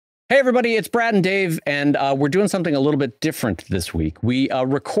Hey, everybody, it's Brad and Dave, and we're doing something a little bit different this week. We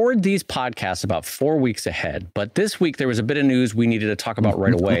record these podcasts about 4 weeks ahead, but this week there was a bit of news we needed to talk about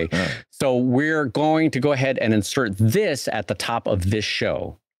right away. So we're going to go ahead and insert this at the top of this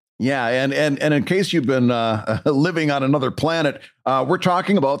show. Yeah, and in case you've been living on another planet, we're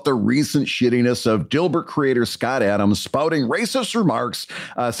talking about the recent shittiness of Dilbert creator Scott Adams spouting racist remarks,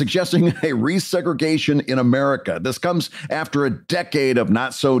 suggesting a resegregation in America. This comes after a decade of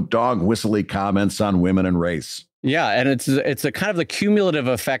not so dog whistly comments on women and race. Yeah, and it's a kind of the cumulative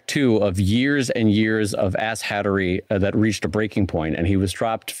effect, too, of years and years of asshattery that reached a breaking point. And he was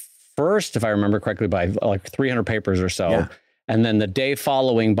dropped first, if I remember correctly, by like 300 papers or so. Yeah. And then the day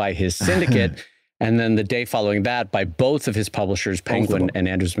following by his syndicate, and then the day following that by both of his publishers, Penguin and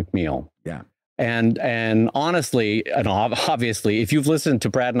Andrews McMeel. Yeah. And honestly, and obviously, if you've listened to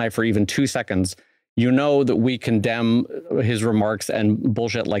Brad and I for even 2 seconds, you know that we condemn his remarks and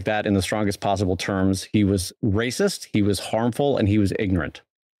bullshit like that in the strongest possible terms. He was racist, he was harmful, and he was ignorant.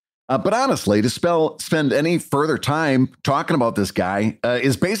 But honestly, to spend any further time talking about this guy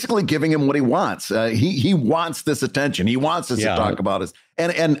is basically giving him what he wants. He wants this attention. He wants us to talk about us.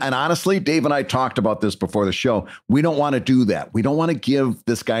 And honestly, Dave and I talked about this before the show. We don't want to do that. We don't want to give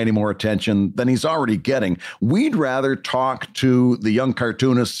this guy any more attention than he's already getting. We'd rather talk to the young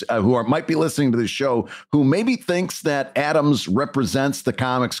cartoonists who might be listening to the show, who maybe thinks that Adams represents the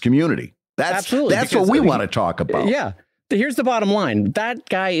comics community. That's what we want to talk about. Yeah. Here's the bottom line. That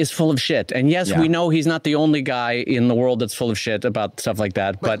guy is full of shit. And yes, we know he's not the only guy in the world that's full of shit about stuff like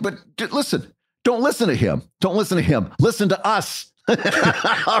that. But listen, don't listen to him. Don't listen to him. Listen to us.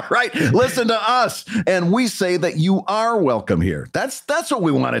 All right. Listen to us. And we say that you are welcome here. That's what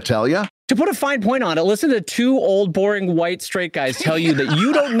we want to tell you. To put a fine point on it, listen to two old, boring, white, straight guys tell you that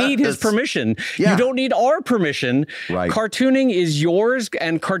you don't need his permission. Yeah. You don't need our permission. Right. Cartooning is yours,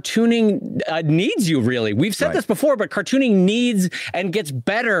 and cartooning needs you, really. We've said this before, but cartooning needs and gets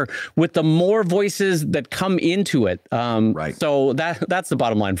better with the more voices that come into it. So that's the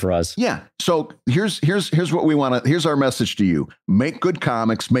bottom line for us. Yeah. So here's what we want to. Here's our message to you: make good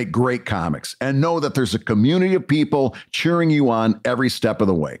comics, make great comics, and know that there's a community of people cheering you on every step of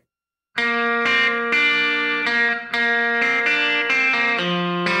the way.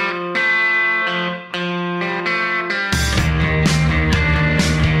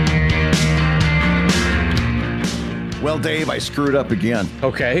 Well, Dave, I screwed up again.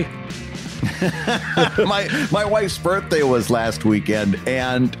 Okay. My wife's birthday was last weekend,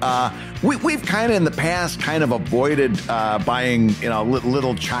 and we've kind of in the past kind of avoided buying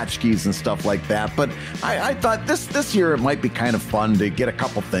little tchotchkes and stuff like that. But I thought this year it might be kind of fun to get a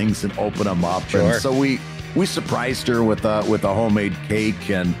couple things and open them up. Sure. And so we surprised her with a homemade cake,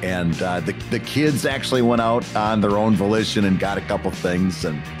 and the kids actually went out on their own volition and got a couple things.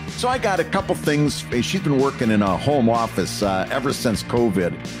 And so I got a couple things. She's been working in a home office ever since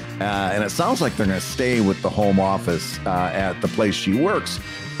COVID. And it sounds like they're going to stay with the home office at the place she works.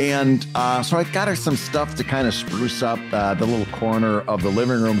 And so I got her some stuff to kind of spruce up the little corner of the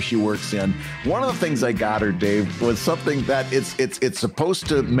living room she works in. One of the things I got her, Dave, was something that it's supposed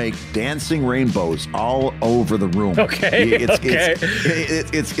to make dancing rainbows all over the room. Okay.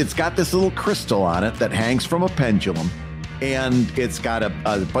 It's got this little crystal on it that hangs from a pendulum. And it's got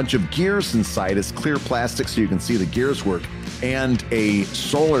a bunch of gears inside. It's clear plastic so you can see the gears work. And a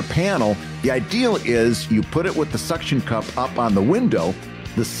solar panel. The ideal is you put it with the suction cup up on the window.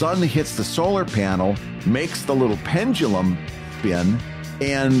 The sun hits the solar panel, makes the little pendulum spin,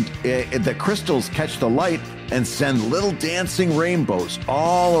 and the crystals catch the light and send little dancing rainbows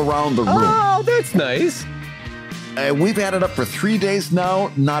all around the room. Oh, that's nice. We've had it up for 3 days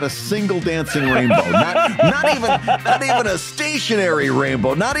now. Not a single dancing rainbow. not even a stationary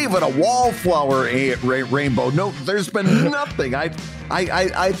rainbow. Not even a wallflower rainbow. No, there's been nothing. I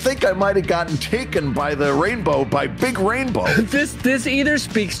think I might have gotten taken by the rainbow, by Big Rainbow. This either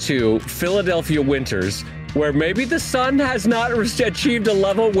speaks to Philadelphia winters, where maybe the sun has not achieved a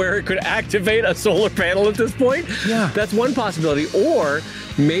level where it could activate a solar panel at this point. Yeah. That's one possibility. Or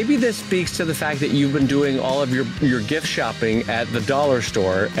maybe this speaks to the fact that you've been doing all of your gift shopping at the dollar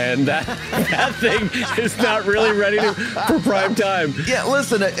store, and that thing is not really ready for prime time. Yeah,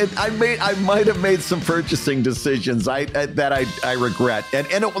 listen, I might have made some purchasing decisions that I regret.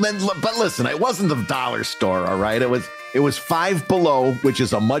 But listen, it wasn't the dollar store, all right? It It was Five Below, which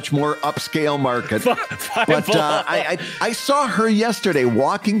is a much more upscale market. But I saw her yesterday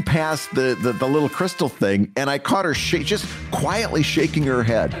walking past the little crystal thing, and I caught her just quietly shaking her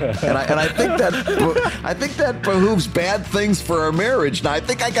head. And I think that behooves bad things for our marriage. Now I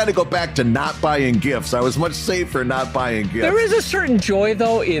think I got to go back to not buying gifts. I was much safer not buying gifts. There is a certain joy,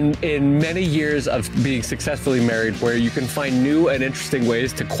 though, in many years of being successfully married, where you can find new and interesting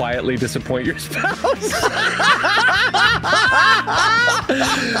ways to quietly disappoint your spouse.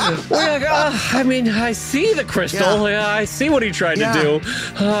 We're like, I mean, I see the crystal. Yeah, I see what he tried to do.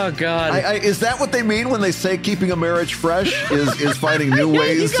 Oh, God. Is that what they mean when they say keeping a marriage fresh is finding new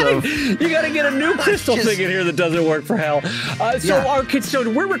ways of... You got to get a new crystal thing in here that doesn't work for hell. So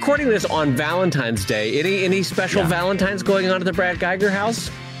we're recording this on Valentine's Day. Any special Valentine's going on at the Brad Geiger house?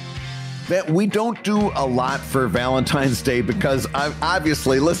 That we don't do a lot for Valentine's Day because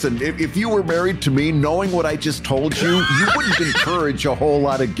obviously, listen, if you were married to me, knowing what I just told you, you wouldn't encourage a whole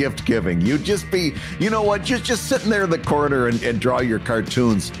lot of gift giving. You'd just be, you know what, just sitting there in the corner and draw your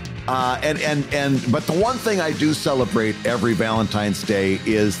cartoons. But the one thing I do celebrate every Valentine's Day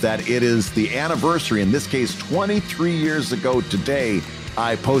is that it is the anniversary. In this case, 23 years ago today,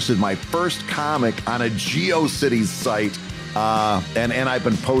 I posted my first comic on a GeoCities site. And I've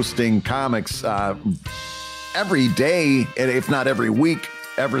been posting comics every day, if not every week,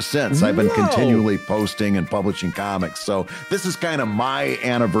 ever since. I've been continually posting and publishing comics. So this is kind of my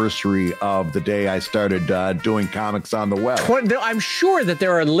anniversary of the day I started doing comics on the web. I'm sure that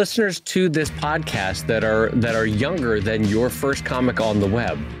there are listeners to this podcast that are younger than your first comic on the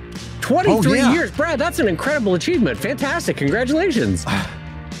web. 23 years, Brad. That's an incredible achievement. Fantastic. Congratulations.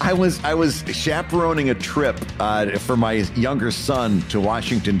 I was chaperoning a trip for my younger son to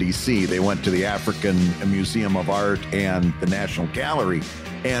Washington, D.C. They went to the African Museum of Art and the National Gallery.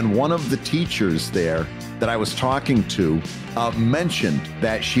 And one of the teachers there that I was talking to mentioned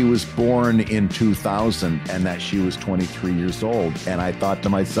that she was born in 2000 and that she was 23 years old. And I thought to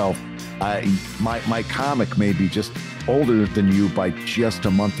myself, my comic may be just older than you by just a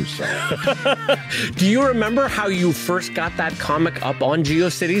month or so. Do you remember how you first got that comic up on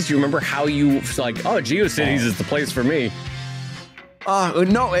GeoCities? Do you remember how you was like, GeoCities is the place for me?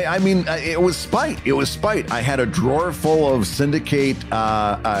 No, I mean, it was spite. It was spite. I had a drawer full of syndicate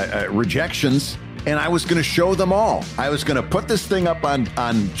rejections, and I was going to show them all. I was going to put this thing up on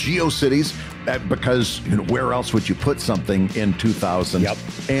GeoCities because where else would you put something in 2000? Yep.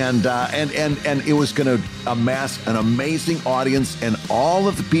 And it was going to amass an amazing audience, and all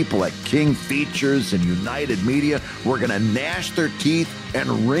of the people at King Features and United Media were going to gnash their teeth and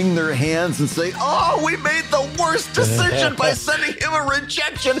wring their hands and say, "Oh, we made the worst decision by sending him a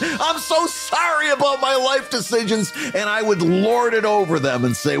rejection. I'm so sorry about my life decisions." And I would lord it over them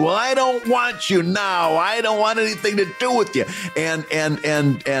and say, "Well, I don't want you now. I don't want anything to do with you." And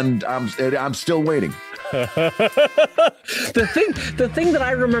I'm still waiting. The thing that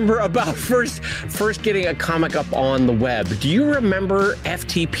I remember about first getting a comic up on the web. Do you remember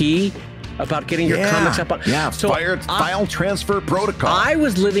FTP? About getting your comics up on... Yeah, so file transfer protocol. I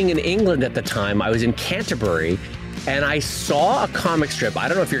was living in England at the time. I was in Canterbury, and I saw a comic strip. I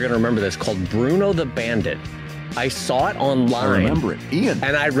don't know if you're going to remember this, called Bruno the Bandit. I saw it online. I remember it. Ian.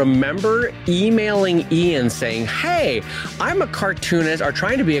 And I remember emailing Ian saying, "Hey, I'm a cartoonist, or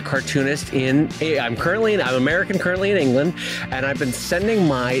trying to be a cartoonist I'm American, currently in England, and I've been sending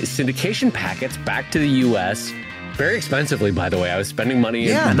my syndication packets back to the US very expensively, by the way. I was spending money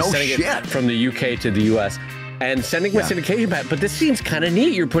sending it from the UK to the US and sending my syndication pack. But this seems kind of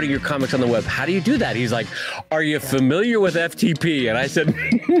neat. You're putting your comics on the web. How do you do that?" He's like, "Are you familiar with FTP?" And I said,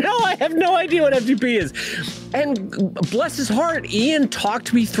 "No, I have no idea what FTP is." And bless his heart, Ian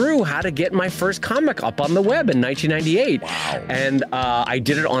talked me through how to get my first comic up on the web in 1998. Wow. And I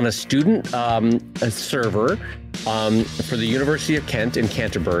did it on a student server for the University of Kent in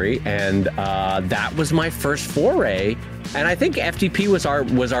Canterbury, and that was my first foray. And I think FTP was our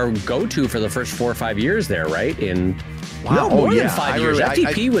go-to for the first 4 or 5 years there, right? More than 5 years.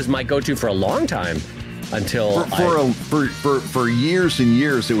 FTP was my go-to for a long time. Until for years and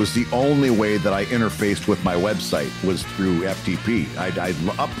years, it was the only way that I interfaced with my website was through FTP. I'd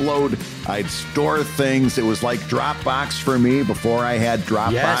upload, I'd store things. It was like Dropbox for me. Before I had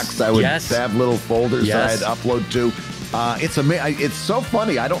Dropbox, I would have little folders that I'd upload to. It's so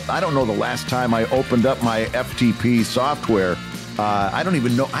funny. I don't know the last time I opened up my FTP software. I don't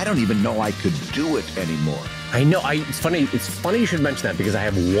even know I could do it anymore. I know. It's funny. It's funny you should mention that because I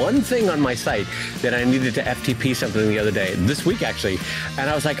have one thing on my site that I needed to FTP something the other day, this week actually, and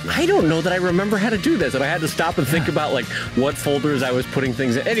I was like, I don't know that I remember how to do this, and I had to stop and think about like what folders I was putting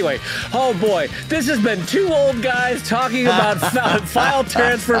things in. Anyway, oh boy, this has been two old guys talking about file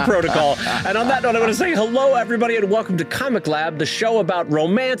transfer protocol. And on that note, I want to say hello, everybody, and welcome to ComicLab, the show about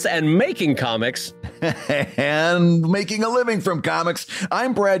romance and making comics. And making a living from comics.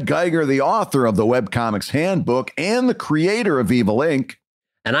 I'm Brad Geiger, the author of the Webcomics Handbook and the creator of Evil Inc.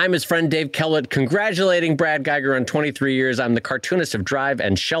 And I'm his friend Dave Kellett, congratulating Brad Geiger on 23 years. I'm the cartoonist of Drive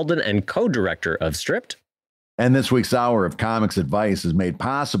and Sheldon and co-director of Stripped. And this week's hour of comics advice is made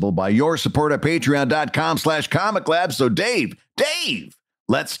possible by your support at patreon.com/comiclab. So Dave,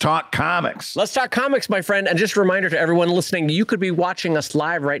 let's talk comics. Let's talk comics, my friend. And just a reminder to everyone listening, you could be watching us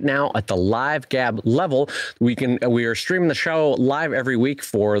live right now at the live Gab level. We are streaming the show live every week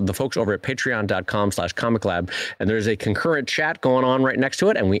for the folks over at patreon.com/comiclab. And there's a concurrent chat going on right next to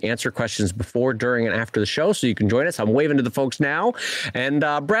it. And we answer questions before, during, and after the show. So you can join us. I'm waving to the folks now. And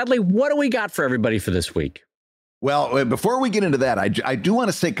Bradley, what do we got for everybody for this week? Well, before we get into that, I do want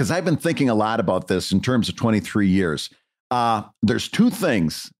to say, because I've been thinking a lot about this in terms of 23 years. There's two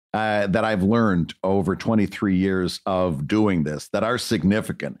things that I've learned over 23 years of doing this that are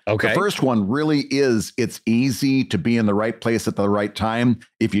significant. Okay. The first one really is it's easy to be in the right place at the right time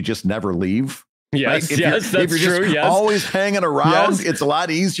if you just never leave. Yes, right? that's true. Just yes. always hanging around, Yes. it's a lot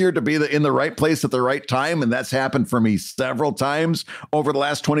easier to be in the right place at the right time. And that's happened for me several times over the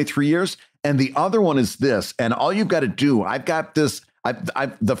last 23 years. And the other one is this, and all you've got to do, I've got this,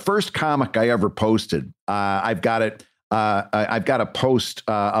 the first comic I ever posted, I've got it. I've got a post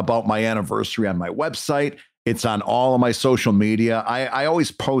about my anniversary on my website. It's on all of my social media. I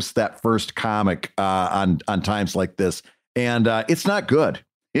always post that first comic on times like this, and it's not good.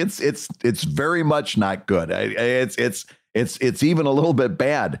 It's very much not good. It's even a little bit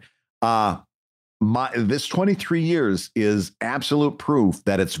bad. This 23 years is absolute proof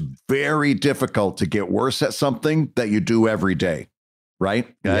that it's very difficult to get worse at something that you do every day. Right.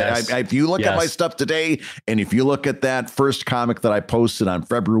 Yes. If you look at my stuff today, and if you look at that first comic that I posted on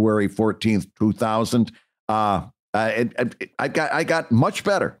February 14th, 2000, I got much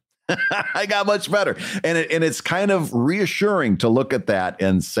better. I got much better. And it's kind of reassuring to look at that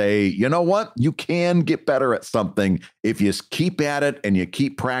and say, you know what? You can get better at something if you keep at it and you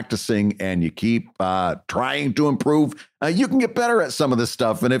keep practicing and you keep trying to improve. You can get better at some of this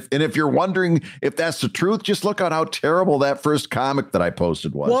stuff. And if you're wondering if that's the truth, just look at how terrible that first comic that I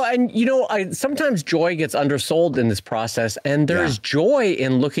posted was. Well, and sometimes joy gets undersold in this process, and there's joy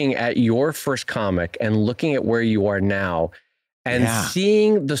in looking at your first comic and looking at where you are now. And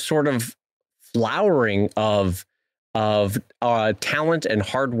seeing the sort of flowering of talent and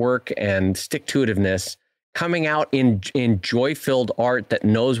hard work and stick-to-itiveness coming out in joy-filled art that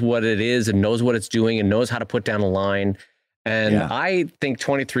knows what it is and knows what it's doing and knows how to put down a line. And I think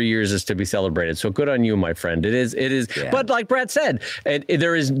 23 years is to be celebrated. So good on you, my friend. It is. Yeah. But like Brad said,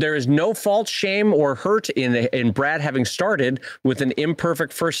 there is no fault, shame, or hurt in Brad having started with an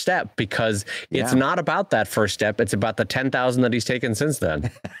imperfect first step, because it's not about that first step. It's about the 10,000 that he's taken since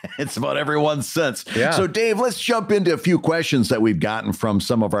then. It's about everyone since. Yeah. So Dave, let's jump into a few questions that we've gotten from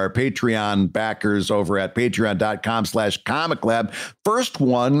some of our Patreon backers over at patreon.com/comiclab. First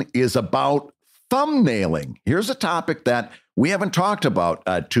one is about thumbnailing. Here's a topic that we haven't talked about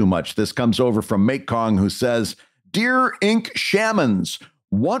too much. This comes over from Make Kong, who says, "Dear Ink Shamans,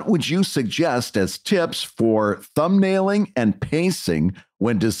 what would you suggest as tips for thumbnailing and pacing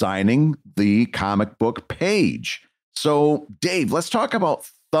when designing the comic book page?" So, Dave, let's talk about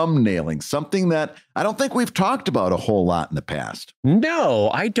thumbnailing, something that I don't think we've talked about a whole lot in the past. No,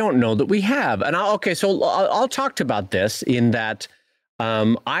 I don't know that we have. And I'll talk about this in that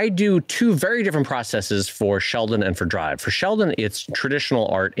I do two very different processes for Sheldon and for Drive. For Sheldon, it's traditional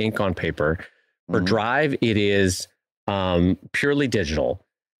art, ink on paper. For Drive, it is purely digital.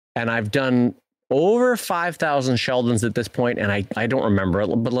 And I've done over 5,000 Sheldons at this point, and I don't remember,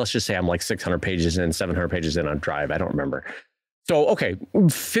 but let's just say I'm like 600 pages in, 700 pages in on Drive. I don't remember. So, okay,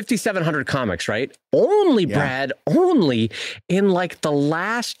 5,700 comics, right? Only, Brad, only in like the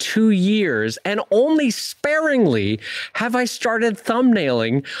last 2 years, and only sparingly have I started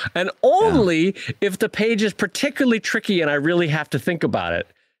thumbnailing, and only if the page is particularly tricky and I really have to think about it.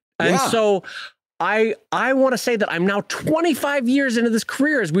 And so I want to say that I'm now 25 years into this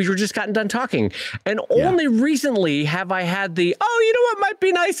career, as we were just gotten done talking. And only recently have I had you know what might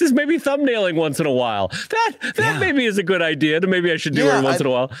be nice is maybe thumbnailing once in a while. That maybe is a good idea. Maybe I should do it once in a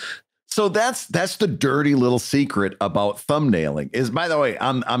while. So that's the dirty little secret about thumbnailing is, by the way,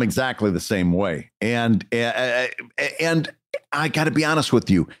 I'm exactly the same way. And I got to be honest with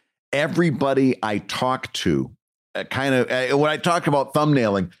you, everybody I talk to when I talk about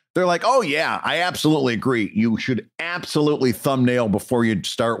thumbnailing, they're like, oh yeah, I absolutely agree. You should absolutely thumbnail before you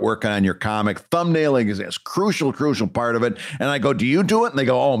start working on your comic. Thumbnailing is a crucial part of it. And I go, do you do it? And they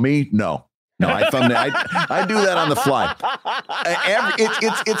go, oh, me? No, I thumbnail. I do that on the fly.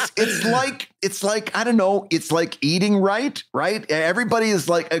 It's like I don't know. It's like eating right. Everybody is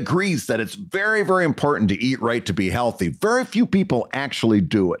like agrees that it's very, very important to eat right to be healthy. Very few people actually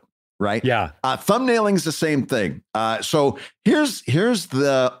do it. Right. Yeah. Thumbnailing is the same thing. So here's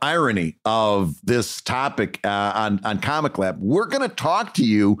the irony of this topic on ComicLab. We're going to talk to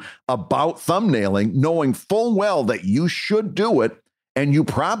you about thumbnailing, knowing full well that you should do it and you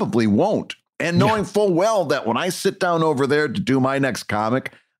probably won't. And knowing full well that when I sit down over there to do my next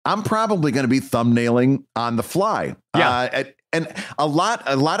comic, I'm probably going to be thumbnailing on the fly. Yeah. And a lot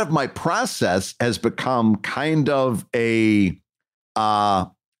of my process has become kind of a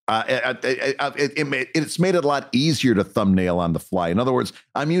it's made it a lot easier to thumbnail on the fly. In other words,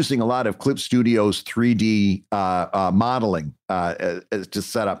 I'm using a lot of Clip Studio's 3D modeling to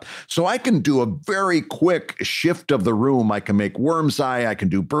set up. So I can do a very quick shift of the room. I can make worm's eye. I can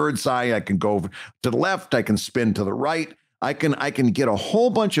do bird's eye. I can go to the left. I can spin to the right. I can get a whole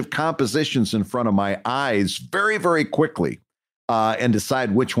bunch of compositions in front of my eyes very, very quickly and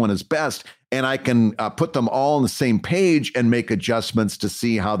decide which one is best. And I can put them all on the same page and make adjustments to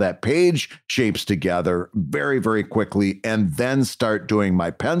see how that page shapes together very, very quickly, and then start doing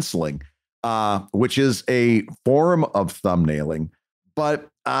my penciling, which is a form of thumbnailing. But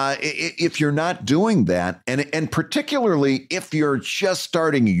if you're not doing that, and particularly if you're just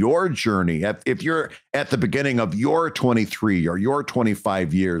starting your journey, if you're at the beginning of your 23 or your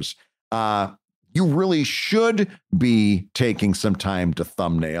 25 years, you really should be taking some time to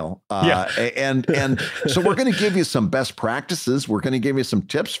thumbnail. And so we're going to give you some best practices. We're going to give you some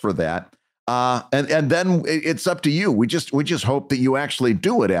tips for that. And then it's up to you. We just hope that you actually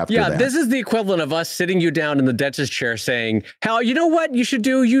do it after that. Yeah, this is the equivalent of us sitting you down in the dentist chair saying, Hal, you know what you should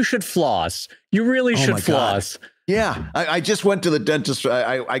do? You should floss. You really should floss. God. Yeah, I just went to the dentist.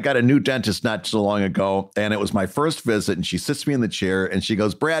 I got a new dentist not so long ago, and it was my first visit. And she sits me in the chair and she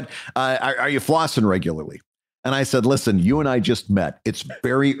goes, Brad, are you flossing regularly? And I said, listen, you and I just met. It's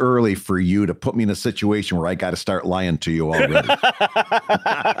very early for you to put me in a situation where I got to start lying to you already.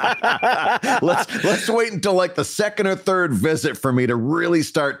 let's wait until like the second or third visit for me to really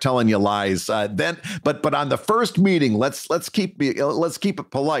start telling you lies. But on the first meeting, let's keep it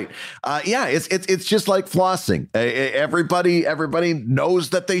polite. Yeah, it's just like flossing. Everybody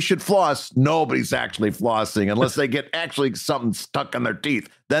knows that they should floss. Nobody's actually flossing unless they get actually something stuck in their teeth.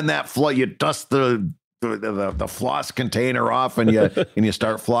 Then you dust the floss container off and you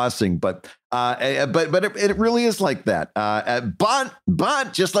start flossing, but it really is like that.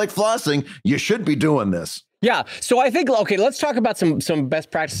 But just like flossing, you should be doing this. Yeah. So I think, okay, let's talk about some best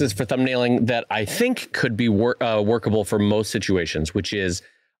practices for thumbnailing that I think could be workable for most situations, which is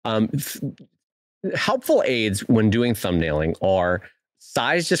helpful aids when doing thumbnailing are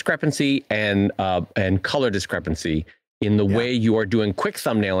size discrepancy and color discrepancy in the way you are doing quick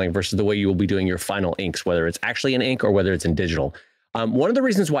thumbnailing versus the way you will be doing your final inks, whether it's actually in ink or whether it's in digital. One of the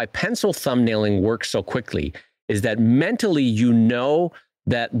reasons why pencil thumbnailing works so quickly is that mentally you know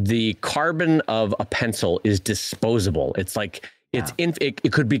that the carbon of a pencil is disposable. It's like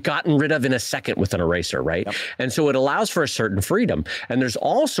it could be gotten rid of in a second with an eraser, right? Yep. And so it allows for a certain freedom. And there's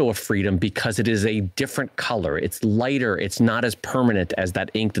also a freedom because it is a different color. It's lighter. It's not as permanent as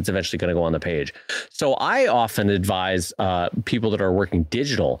that ink that's eventually going to go on the page. So I often advise people that are working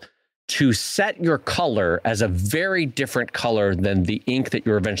digital to set your color as a very different color than the ink that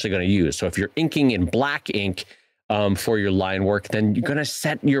you're eventually going to use. So if you're inking in black ink, for your line work, then you're going to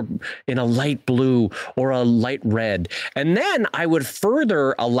set in a light blue or a light red. And then I would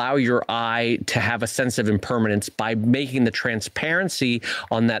further allow your eye to have a sense of impermanence by making the transparency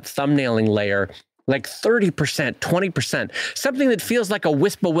on that thumbnailing layer like 30%, 20%, something that feels like a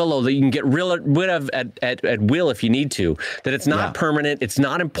wisp of willow that you can get rid of at will if you need to, that it's not permanent, it's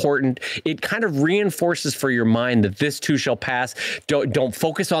not important. It kind of reinforces for your mind that this too shall pass. Don't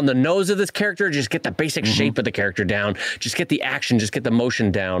focus on the nose of this character, just get the basic shape of the character down, just get the action, just get the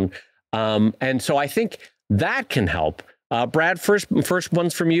motion down. And so I think that can help. Brad, first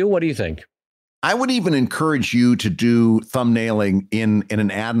ones from you. What do you think? I would even encourage you to do thumbnailing in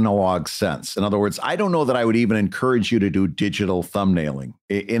an analog sense. In other words, I don't know that I would even encourage you to do digital thumbnailing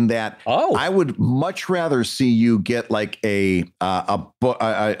in that. I would much rather see you get like a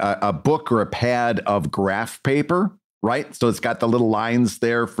book or a pad of graph paper, right? So it's got the little lines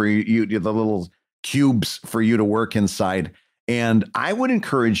there for you, the little cubes for you to work inside. And I would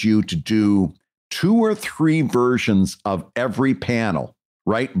encourage you to do 2 or 3 versions of every panel.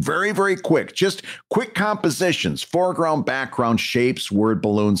 Right? Very, very quick, just quick compositions, foreground, background, shapes, word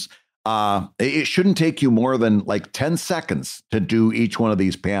balloons. It shouldn't take you more than like 10 seconds to do each one of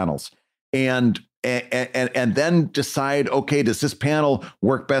these panels. And then decide, okay, does this panel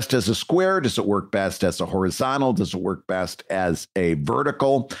work best as a square? Does it work best as a horizontal? Does it work best as a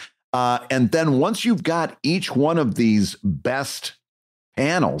vertical? And then once you've got each one of these best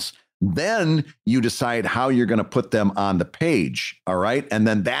panels, then you decide how you're going to put them on the page. All right. And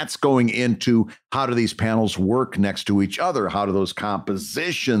then that's going into how do these panels work next to each other? How do those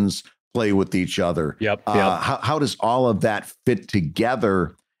compositions play with each other? Yep. How does all of that fit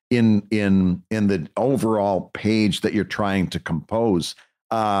together in the overall page that you're trying to compose?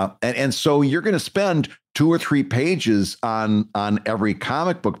 And so you're going to spend 2 or 3 pages on every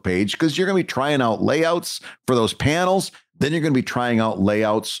comic book page because you're going to be trying out layouts for those panels. Then you're going to be trying out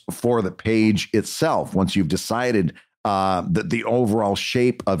layouts for the page itself once you've decided the overall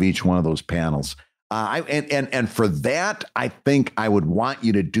shape of each one of those panels. And for that, I think I would want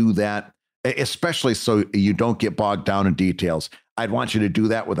you to do that, especially so you don't get bogged down in details. I'd want you to do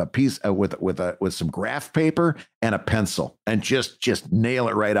that with a piece with some graph paper and a pencil, and just nail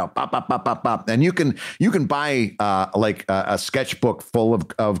it right out. Pop, pop, pop, pop, pop. And you can buy like a sketchbook full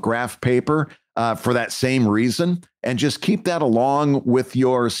of graph paper for that same reason, and just keep that along with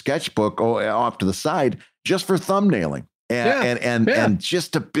your sketchbook off to the side just for thumbnailing. And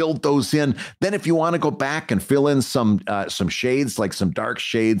just to build those in. Then if you want to go back and fill in some shades, like some dark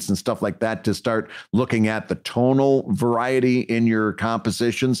shades and stuff like that, to start looking at the tonal variety in your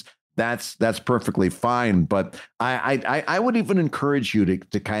compositions, that's perfectly fine. But I would even encourage you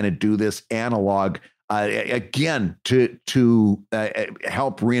to kind of do this analog again to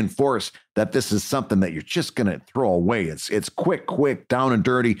help reinforce that this is something that you're just going to throw away. It's quick, down and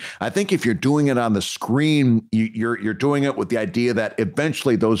dirty. I think if you're doing it on the screen, you're doing it with the idea that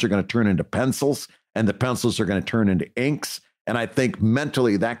eventually those are going to turn into pencils, and the pencils are going to turn into inks. And I think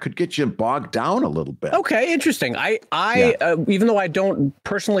mentally that could get you bogged down a little bit. Okay, interesting. Even though I don't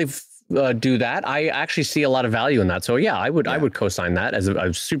personally do that, I actually see a lot of value in that. So yeah, I would co-sign that as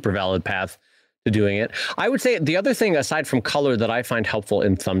a super valid path to doing it. I would say the other thing aside from color that I find helpful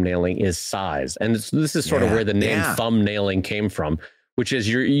in thumbnailing is size. And this is sort of where the name thumbnailing came from, which is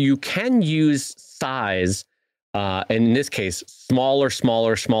you can use size, and in this case, smaller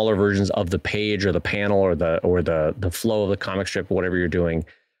versions of the page or the panel or the flow of the comic strip, whatever you're doing.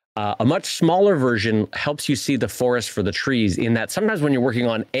 A much smaller version helps you see the forest for the trees, in that sometimes when you're working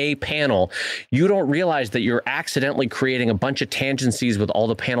on a panel, you don't realize that you're accidentally creating a bunch of tangencies with all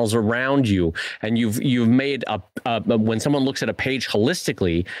the panels around you. And you've made when someone looks at a page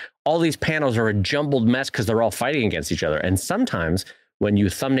holistically, all these panels are a jumbled mess because they're all fighting against each other. And sometimes when you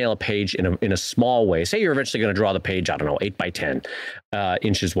thumbnail a page in a small way, say you're eventually going to draw the page, I don't know, 8 by 10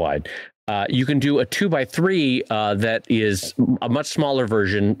 inches wide. You can do a 2 by 3 that is a much smaller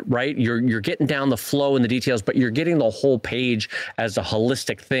version, right? You're getting down the flow and the details, but you're getting the whole page as a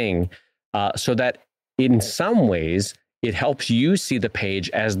holistic thing, so that in some ways it helps you see the page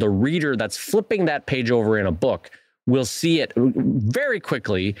as the reader that's flipping that page over in a book will see it very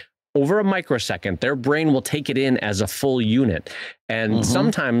quickly. Over a microsecond, their brain will take it in as a full unit. And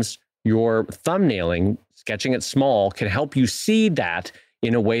sometimes your thumbnailing, sketching it small, can help you see that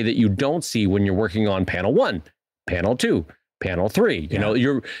in a way that you don't see when you're working on panel 1, panel 2, panel 3. You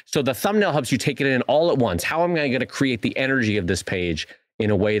know, so the thumbnail helps you take it in all at once. How am I going to create the energy of this page in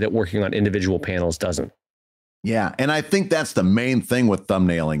a way that working on individual panels doesn't? Yeah, and I think that's the main thing with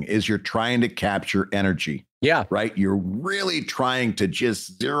thumbnailing is you're trying to capture energy. Yeah, right. You're really trying to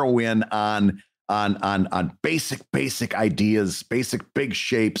just zero in on basic ideas, basic big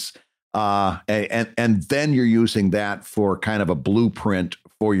shapes. And then you're using that for kind of a blueprint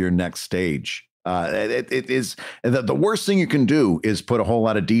for your next stage. It is the worst thing you can do is put a whole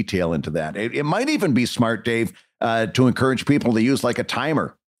lot of detail into that. It might even be smart, Dave, to encourage people to use like a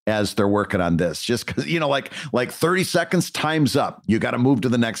timer as they're working on this, just because, you know, like 30 seconds, time's up. You got to move to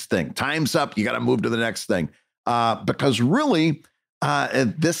the next thing. Time's up. You got to move to the next thing. Because really,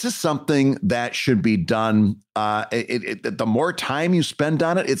 this is something that should be done. The more time you spend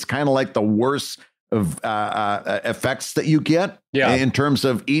on it, it's kind of like the worse effects that you get in terms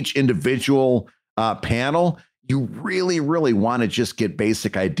of each individual panel. You really, really want to just get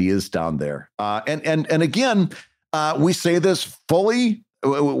basic ideas down there. And again, we say this fully.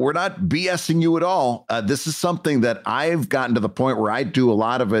 We're not BSing you at all. This is something that I've gotten to the point where I do a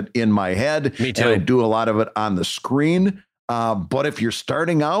lot of it in my head. Me too. And I do a lot of it on the screen. But if you're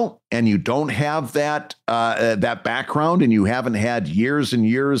starting out and you don't have that background and you haven't had years and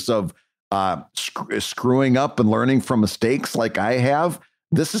years of screwing up and learning from mistakes like I have,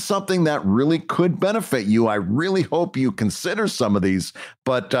 this is something that really could benefit you. I really hope you consider some of these,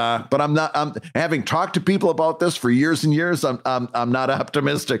 but I'm having talked to people about this for years and years. I'm not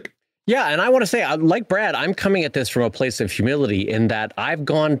optimistic. Yeah. And I want to say, like Brad, I'm coming at this from a place of humility in that I've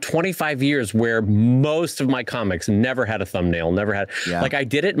gone 25 years where most of my comics never had a thumbnail, never had, like I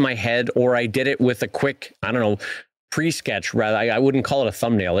did it in my head, or I did it with a quick, I don't know, pre-sketch. Rather, I wouldn't call it a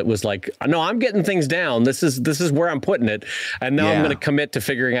thumbnail. It was like, no, I'm getting things down. This is where I'm putting it. And now I'm going to commit to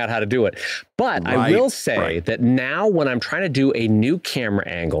figuring out how to do it. But I will say that now when I'm trying to do a new camera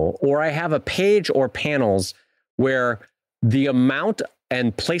angle, or I have a page or panels where the amount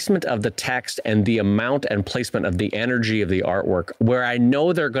and placement of the text and the amount and placement of the energy of the artwork, where I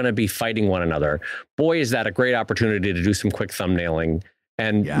know they're going to be fighting one another, boy, is that a great opportunity to do some quick thumbnailing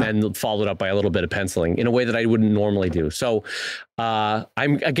and followed up by a little bit of penciling in a way that I wouldn't normally do. So but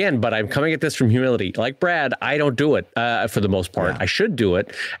I'm coming at this from humility. Like Brad, I don't do it for the most part. I should do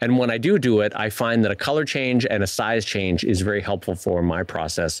it. And when I do it, I find that a color change and a size change is very helpful for my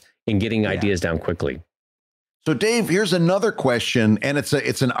process in getting ideas down quickly. So Dave, here's another question, and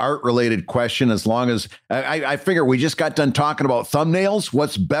it's an art related question. As long as I figure we just got done talking about thumbnails,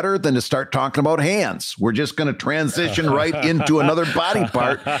 what's better than to start talking about hands? We're just going to transition right into another body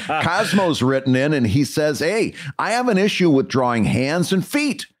part. Cosmo's written in and he says, hey, I have an issue with drawing hands and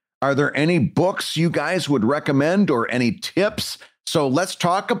feet. Are there any books you guys would recommend or any tips? So let's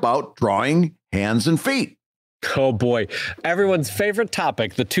talk about drawing hands and feet. Oh boy, everyone's favorite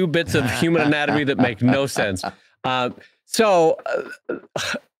topic, the 2 bits of human anatomy that make no sense. So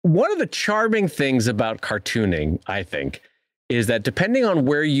one of the charming things about cartooning, I think, is that depending on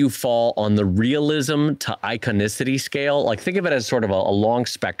where you fall on the realism to iconicity scale, like think of it as sort of a long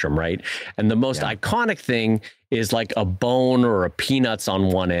spectrum, right? And the most iconic thing is like a bone or a peanuts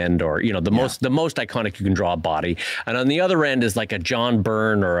on one end, or the most iconic you can draw a body, and on the other end is like a John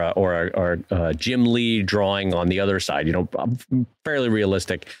Byrne or a Jim Lee drawing on the other side. Fairly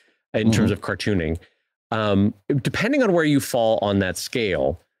realistic in terms of cartooning. Depending on where you fall on that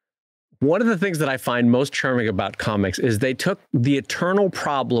scale, one of the things that I find most charming about comics is they took the eternal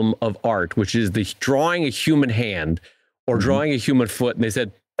problem of art, which is the drawing a human hand or drawing a human foot, and they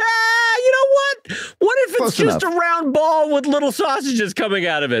said, you know what? What if it's just a round ball with little sausages coming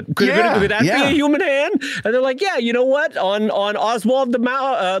out of it? Could that be a human hand? And they're like, yeah, you know what? On Oswald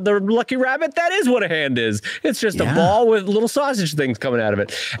the Lucky Rabbit, that is what a hand is. It's just a ball with little sausage things coming out of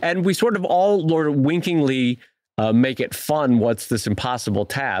it. And we sort of all winkingly make it fun. What's this impossible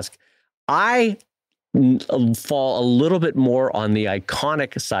task? I fall a little bit more on the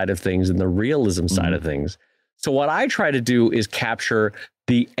iconic side of things and the realism side of things. So what I try to do is capture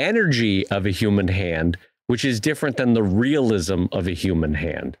the energy of a human hand, which is different than the realism of a human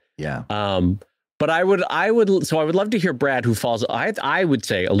hand. Yeah. But I would love to hear Brad, who falls, I would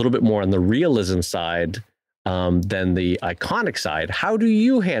say a little bit more on the realism side than the iconic side. How do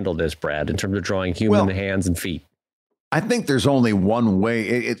you handle this, Brad, in terms of drawing human hands and feet? I think there's only one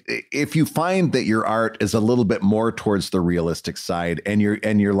way. If you find that your art is a little bit more towards the realistic side, and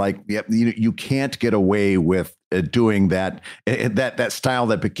you're like, yep, you can't get away with doing that style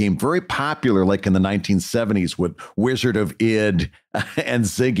that became very popular, like in the 1970s with Wizard of Id and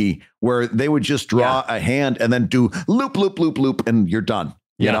Ziggy, where they would just draw a hand and then do loop, loop, loop, loop, and you're done.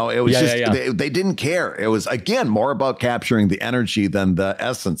 You know, it was they didn't care. It was, again, more about capturing the energy than the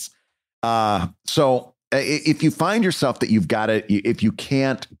essence. So if you find yourself that you've got it, if you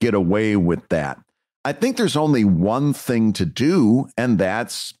can't get away with that, I think there's only one thing to do, and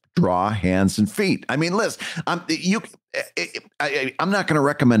that's draw hands and feet. I mean, listen, I'm not going to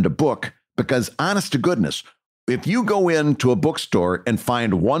recommend a book because, honest to goodness, if you go into a bookstore and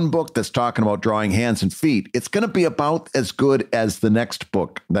find one book that's talking about drawing hands and feet, it's going to be about as good as the next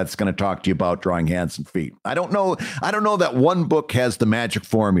book that's going to talk to you about drawing hands and feet. I don't know that one book has the magic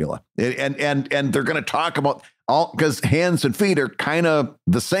formula, and they're going to talk about all, because hands and feet are kind of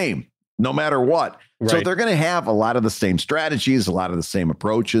the same no matter what. Right. So they're going to have a lot of the same strategies, a lot of the same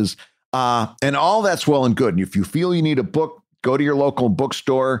approaches, and all that's well and good. And if you feel you need a book, go to your local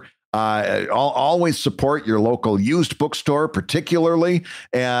bookstore. Always support your local used bookstore, particularly,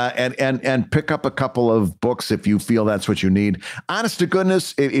 and pick up a couple of books if you feel that's what you need. Honest to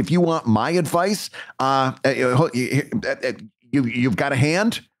goodness, if you want my advice, you've got a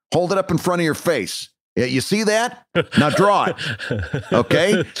hand, hold it up in front of your face. You see that? Now draw it.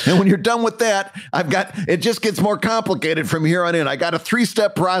 Okay. And when you're done with that, it just gets more complicated from here on in. I got a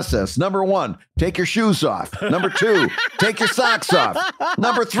 3-step process. Number 1, take your shoes off. Number 2, take your socks off.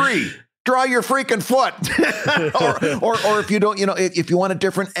 Number 3, draw your freaking foot. or if you don't, if you want a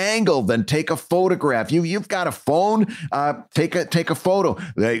different angle, then take a photograph. You've got a phone, take a photo.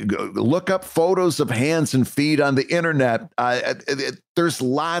 Look up photos of hands and feet on the internet. There's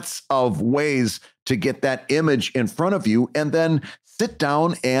lots of ways to get that image in front of you, and then sit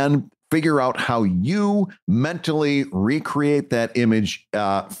down and figure out how you mentally recreate that image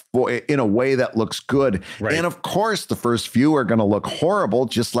in a way that looks good. Right. And of course, the first few are going to look horrible,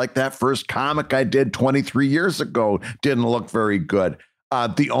 just like that first comic I did 23 years ago didn't look very good.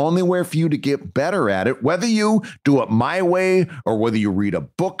 The only way for you to get better at it, whether you do it my way or whether you read a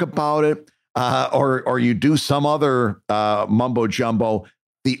book about it, or you do some other mumbo jumbo,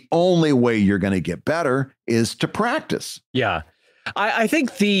 the only way you're going to get better is to practice. Yeah. I think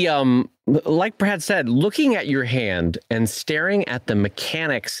like Brad said, looking at your hand and staring at the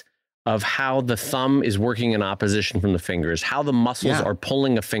mechanics of how the thumb is working in opposition from the fingers, how the muscles are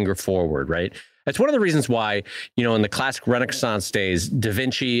pulling a finger forward, right? That's one of the reasons why, in the classic Renaissance days, Da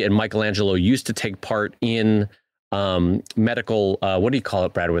Vinci and Michelangelo used to take part in medical, what do you call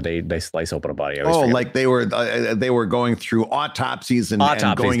it, Brad, where they slice open a body? Like they were going through autopsies and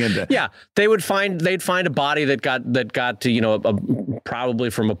going into they'd find a body that got to probably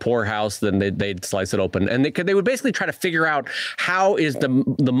from a poorhouse, then they'd slice it open, and they would basically try to figure out how is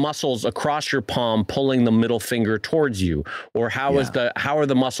the muscles across your palm pulling the middle finger towards you, or how are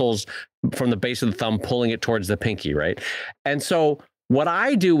the muscles from the base of the thumb pulling it towards the pinky, right? And so what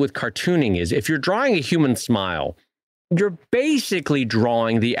I do with cartooning is, if you're drawing a human smile, you're basically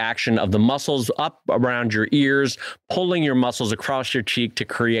drawing the action of the muscles up around your ears, pulling your muscles across your cheek to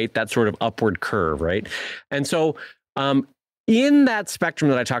create that sort of upward curve, right? And so in that spectrum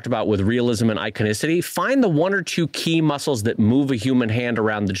that I talked about with realism and iconicity, find the 1 or 2 key muscles that move a human hand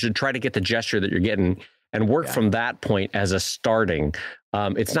around to try to get the gesture that you're getting, and work from that point as a starting.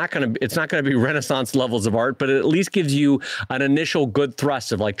 It's not going to be Renaissance levels of art, but it at least gives you an initial good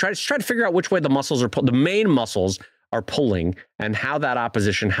thrust of try to figure out which way the muscles are the main muscles are pulling, and how that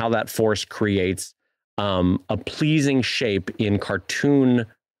opposition, how that force creates a pleasing shape in cartoon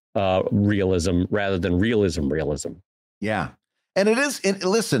realism rather than realism. Yeah. And it is,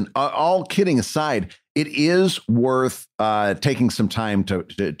 listen, all kidding aside, it is worth taking some time to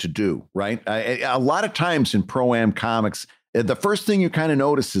do, right? A lot of times in Pro-Am comics, the first thing you kind of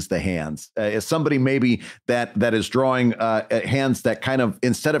notice is the hands. Is somebody maybe that is drawing hands that kind of,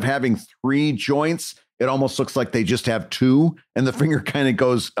 instead of having 3 joints, it almost looks like they just have 2, and the finger kind of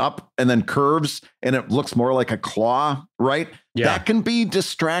goes up and then curves, and it looks more like a claw, right? Yeah. That can be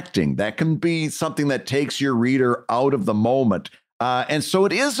distracting. That can be something that takes your reader out of the moment. And so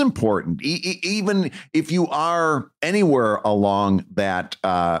it is important, even if you are anywhere along that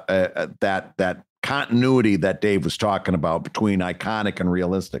that continuity that Dave was talking about between iconic and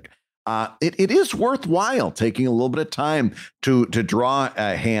realistic. It is worthwhile taking a little bit of time to draw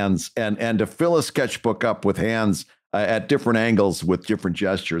hands and to fill a sketchbook up with hands at different angles with different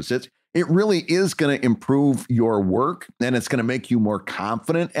gestures. It really is going to improve your work, and it's going to make you more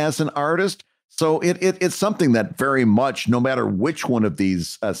confident as an artist. So it's something that very much, no matter which one of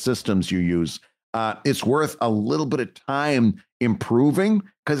these systems you use, it's worth a little bit of time improving,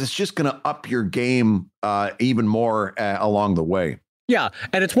 because it's just going to up your game even more along the way. Yeah,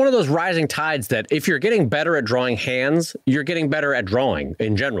 and it's one of those rising tides that if you're getting better at drawing hands, you're getting better at drawing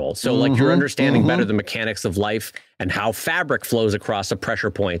in general. So like you're understanding better the mechanics of life and how fabric flows across a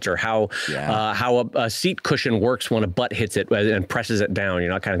pressure point, or how a seat cushion works when a butt hits it and presses it down,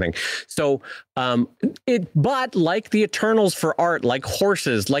 kind of thing. So but like the Eternals for art, like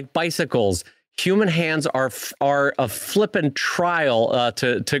horses, like bicycles, human hands are a flippant trial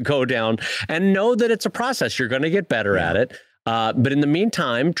to go down, and know that it's a process. You're going to get better at it. But in the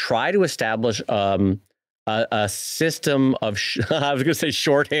meantime, try to establish a system of, I was going to say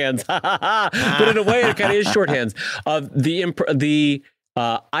shorthands, but in a way it kind of is shorthands, of the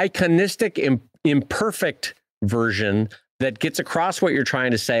iconistic imperfect version that gets across what you're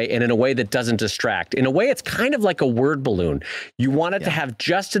trying to say and in a way that doesn't distract. In a way, it's kind of like a word balloon. You want it to have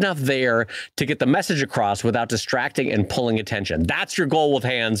just enough there to get the message across without distracting and pulling attention. That's your goal with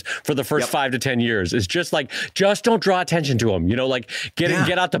hands for the first 5 to 10 years. Is just like, just don't draw attention to them. You know, like get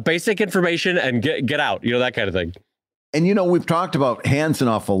out the basic information and get out, you know, that kind of thing. And, you know, we've talked about hands an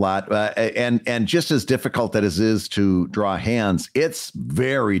awful lot, and just as difficult that it is to draw hands, it's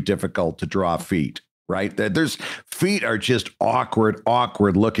very difficult to draw feet, right? There's feet are just awkward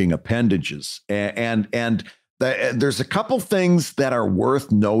looking appendages. And there's a couple things that are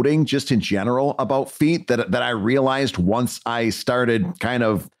worth noting just in general about feet that I realized once I started kind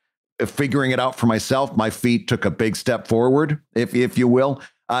of figuring it out for myself. My feet took a big step forward, if you will.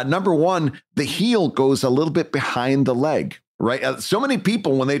 Number one, the heel goes a little bit behind the leg, right? So many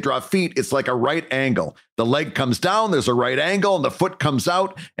people, when they draw feet, it's like a right angle. The leg comes down, there's a right angle, and the foot comes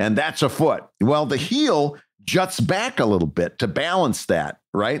out, and that's a foot. Well, the heel juts back a little bit to balance that,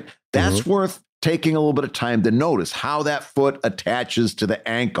 right? That's worth taking a little bit of time to notice how that foot attaches to the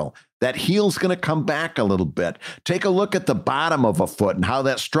ankle. That heel's going to come back a little bit. Take a look at the bottom of a foot and how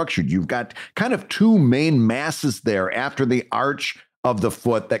that's structured. You've got kind of two main masses there after the arch of the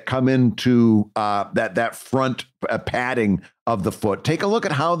foot that come into that front padding of the foot. Take a look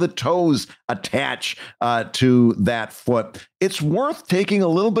at how the toes attach to that foot. It's worth taking a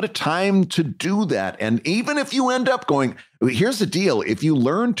little bit of time to do that. And even if you end up going, here's the deal. If you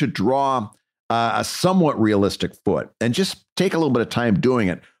learn to draw a somewhat realistic foot and just take a little bit of time doing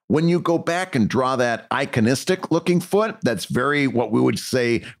it, when you go back and draw that iconistic looking foot, that's very, what we would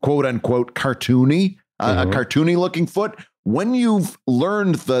say, quote unquote, cartoony, a cartoony looking foot. When you've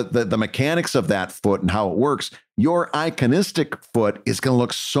learned the mechanics of that foot and how it works, your iconistic foot is going to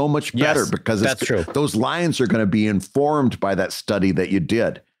look so much better because that's true. Those lines are going to be informed by that study that you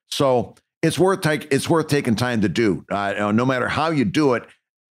did. So it's worth taking time to do. No matter how you do it,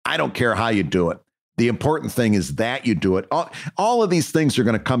 I don't care how you do it. The important thing is that you do it. All of these things are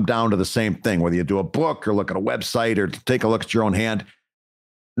going to come down to the same thing, whether you do a book or look at a website or take a look at your own hand.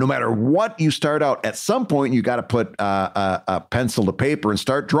 No matter what you start out, at some point, you got to put a pencil to paper and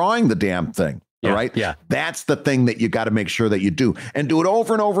start drawing the damn thing. All right. Yeah. That's the thing that you got to make sure that you do, and do it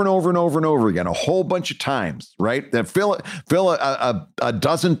over and over and over and over and over again, a whole bunch of times. Right. Then fill a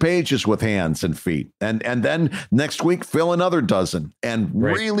dozen pages with hands and feet. And then next week, fill another dozen and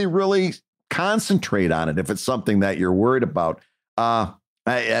really concentrate on it. If it's something that you're worried about,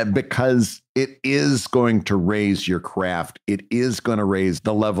 because it is going to raise your craft. It is going to raise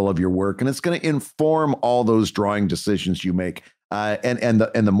the level of your work, and it's going to inform all those drawing decisions you make. And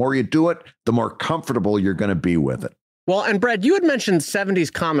the more you do it, the more comfortable you're going to be with it. Well, and Brad, you had mentioned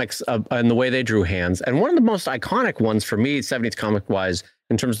 70s comics and the way they drew hands. And one of the most iconic ones for me, 70s comic wise,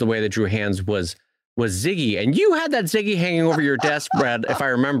 in terms of the way they drew hands was Ziggy. And you had that Ziggy hanging over your desk, Brad, if I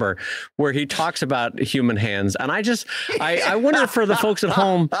remember, where he talks about human hands. And I wonder for the folks at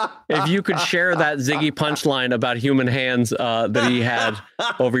home, if you could share that Ziggy punchline about human hands that he had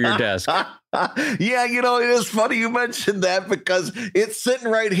over your desk. Yeah, you know, it is funny you mentioned that because it's sitting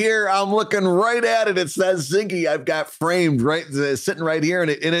right here. I'm looking right at it. It's that Ziggy I've got framed right sitting right here.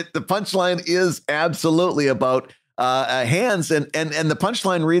 And the punchline is absolutely about hands. And the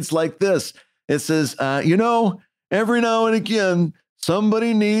punchline reads like this. It says, you know, every now and again,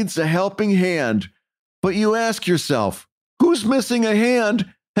 somebody needs a helping hand, but you ask yourself, who's missing a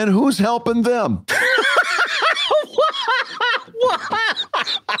hand and who's helping them?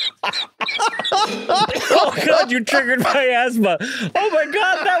 Oh, God, you triggered my asthma. Oh, my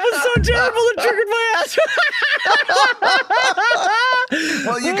God, that was so terrible. It triggered my asthma.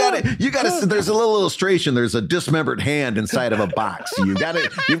 Well, you got to, there's a little illustration. There's a dismembered hand inside of a box. You've got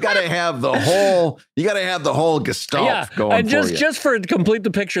to have the whole gestalt going and for you. Just for to complete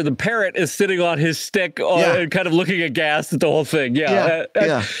the picture, the parrot is sitting on his stick and kind of looking aghast at the whole thing.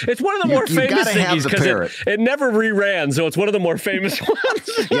 It's one of the more famous Ziggies because it never reran, so it's one of the more famous ones.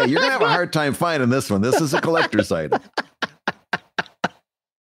 Yeah, you're gonna have a hard time finding this one. This is a collector's item.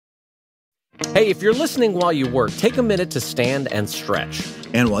 Hey, if you're listening while you work, take a minute to stand and stretch.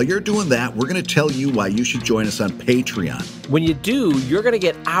 And while you're doing that, we're going to tell you why you should join us on Patreon. When you do, you're going to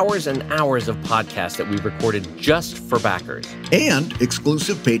get hours and hours of podcasts that we've recorded just for backers. And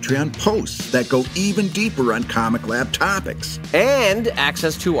exclusive Patreon posts that go even deeper on ComicLab topics. And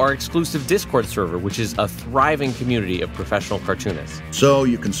access to our exclusive Discord server, which is a thriving community of professional cartoonists. So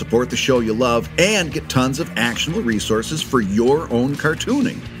you can support the show you love and get tons of actionable resources for your own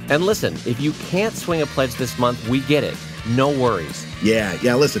cartooning. And listen, if you can't swing a pledge this month, we get it. No worries. Yeah,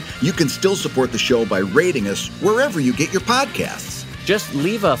 listen, you can still support the show by rating us wherever you get your podcasts. Just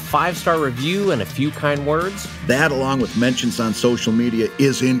leave a 5-star review and a few kind words. That, along with mentions on social media,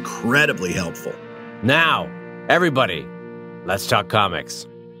 is incredibly helpful. Now, everybody, let's talk comics.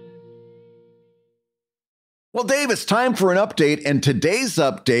 Well, Dave, it's time for an update, and today's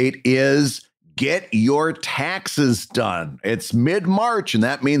update is get your taxes done. It's mid-March, and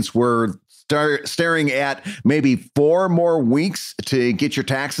that means we're staring at maybe 4 more weeks to get your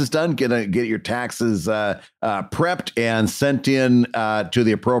taxes done, get your taxes prepped and sent in to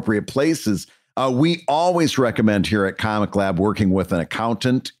the appropriate places. We always recommend here at ComicLab working with an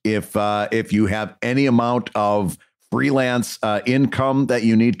accountant if you have any amount of freelance income that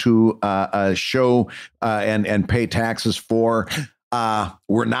you need to show and pay taxes for.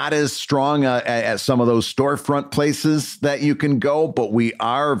 We're not as strong as some of those storefront places that you can go, but we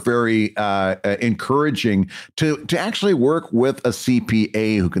are very encouraging to actually work with a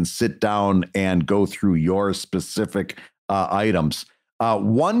CPA who can sit down and go through your specific items.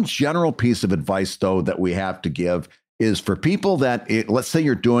 One general piece of advice, though, that we have to give is for people that, let's say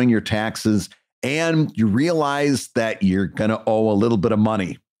you're doing your taxes and you realize that you're going to owe a little bit of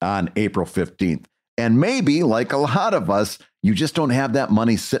money on April 15th. And maybe, like a lot of us, you just don't have that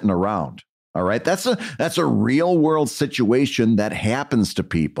money sitting around. All right. That's a real world situation that happens to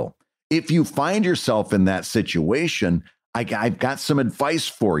people. If you find yourself in that situation, I've got some advice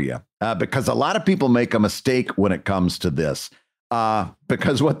for you because a lot of people make a mistake when it comes to this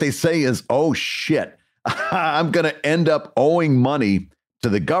because what they say is, oh, shit, I'm going to end up owing money to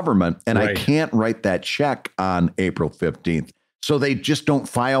the government and I can't write that check on April 15th. So they just don't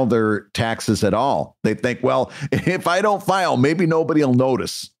file their taxes at all. They think, well, if I don't file, maybe nobody will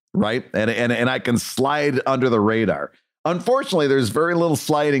notice, right? And I can slide under the radar. Unfortunately, there's very little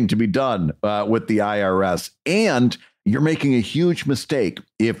sliding to be done with the IRS. And you're making a huge mistake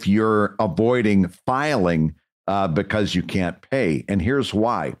if you're avoiding filing because you can't pay. And here's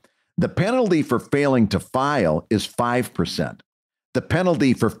why. The penalty for failing to file is 5%. The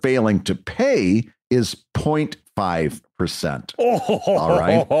penalty for failing to pay is 0.5%. All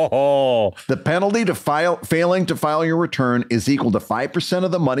right. The penalty to failing to file your return is equal to 5%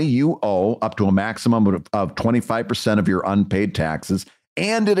 of the money you owe, up to a maximum of 25% of your unpaid taxes,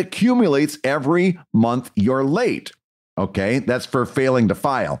 and it accumulates every month you're late. Okay, that's for failing to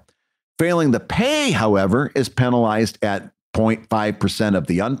file. Failing to pay, however, is penalized at 0.5% of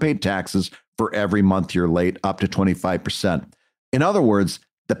the unpaid taxes for every month you're late, up to 25%. In other words,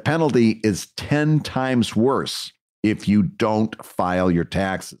 the penalty is 10 times worse if you don't file your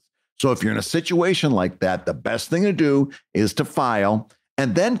taxes. So if you're in a situation like that, the best thing to do is to file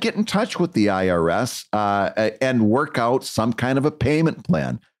and then get in touch with the IRS and work out some kind of a payment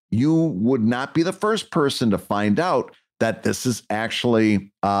plan. You would not be the first person to find out that this is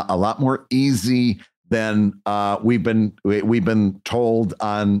actually a lot more easy than we've been told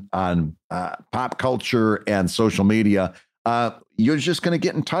on pop culture and social media. You're just going to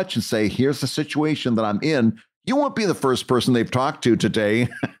get in touch and say, here's the situation that I'm in. You won't be the first person they've talked to today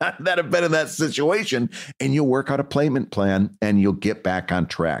that have been in that situation, and you'll work out a payment plan and you'll get back on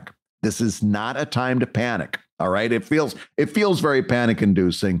track. This is not a time to panic. All right. It feels very panic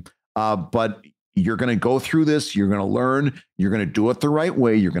inducing, but you're going to go through this. You're going to learn. You're going to do it the right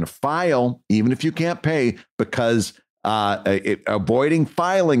way. You're going to file, even if you can't pay, because avoiding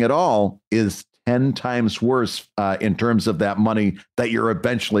filing at all is 10 times worse in terms of that money that you're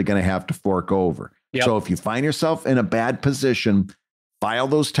eventually going to have to fork over. Yep. So if you find yourself in a bad position, file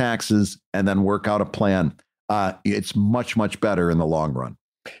those taxes and then work out a plan. It's much, much better in the long run.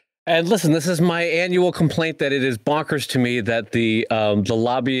 And listen, this is my annual complaint that it is bonkers to me that the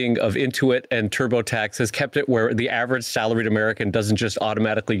lobbying of Intuit and TurboTax has kept it where the average salaried American doesn't just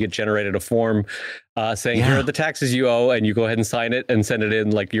automatically get generated a form saying, here are the taxes you owe, and you go ahead and sign it and send it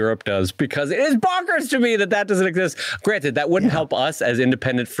in like Europe does, because it is bonkers to me that that doesn't exist. Granted, that wouldn't help us as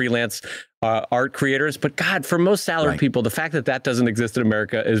independent freelance art creators, but God, for most salaried people, the fact that that doesn't exist in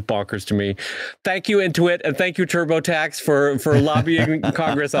America is bonkers to me. Thank you, Intuit, and thank you, TurboTax, for lobbying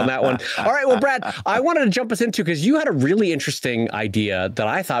Congress on that one. All right, well, Brad, I wanted to jump us into, because you had a really interesting idea that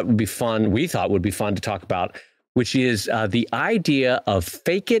I thought would be fun, we thought would be fun to talk about, which is the idea of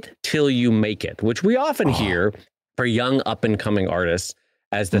fake it till you make it, which we often hear for young up-and-coming artists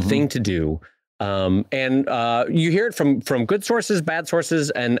as the thing to do. And you hear it from good sources, bad sources,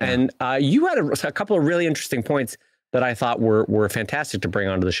 and you had a couple of really interesting points that I thought were fantastic to bring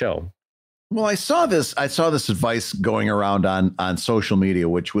onto the show. Well, I saw this advice going around on social media,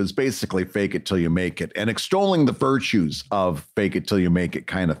 which was basically fake it till you make it, and extolling the virtues of fake it till you make it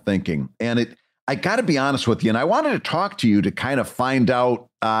kind of thinking. And I got to be honest with you, and I wanted to talk to you to kind of find out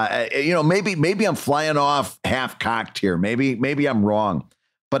maybe I'm flying off half cocked here. Maybe I'm wrong.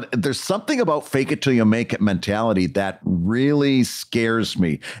 But there's something about fake it till you make it mentality that really scares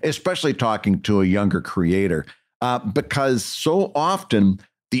me, especially talking to a younger creator, because so often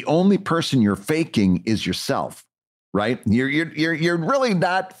the only person you're faking is yourself, right? You're really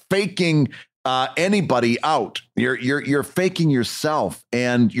not faking anybody out. You're faking yourself,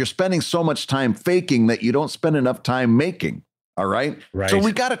 and you're spending so much time faking that you don't spend enough time making. All right. So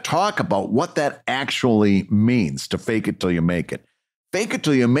we got to talk about what that actually means to fake it till you make it. Fake it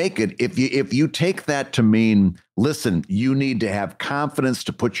till you make it. If you take that to mean, listen, you need to have confidence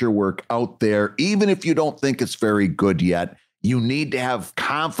to put your work out there, even if you don't think it's very good yet. You need to have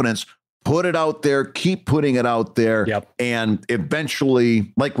confidence, put it out there, keep putting it out there. Yep. And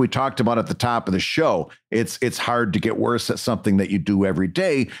eventually, like we talked about at the top of the show, it's hard to get worse at something that you do every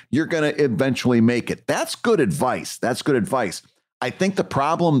day. You're going to eventually make it. That's good advice. That's good advice. I think the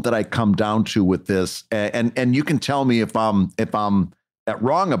problem that I come down to with this, and you can tell me if I'm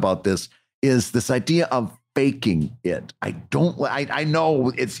wrong about this, is this idea of faking it. I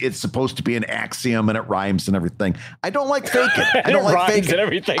know it's supposed to be an axiom and it rhymes and everything. I don't like fake it. I don't like fake it. And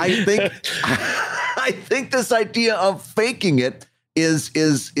everything. I think this idea of faking it is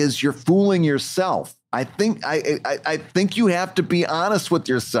you're fooling yourself. I think you have to be honest with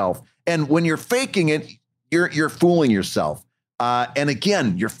yourself. And when you're faking it, you're fooling yourself. And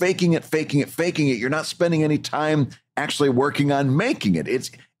again, you're faking it. You're not spending any time actually working on making it.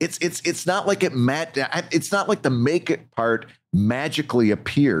 It's not like it's not like the make it part magically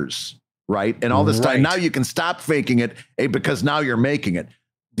appears, right? And all this time now you can stop faking it because now you're making it.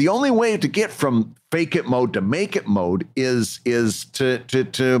 The only way to get from fake it mode to make it mode is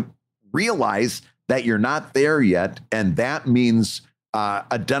to realize that you're not there yet, and that means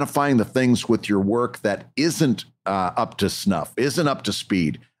identifying the things with your work that isn't up to snuff, isn't up to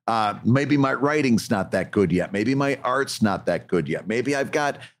speed. Maybe my writing's not that good yet. Maybe my art's not that good yet. Maybe I've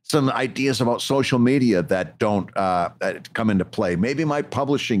got some ideas about social media that don't come into play. Maybe my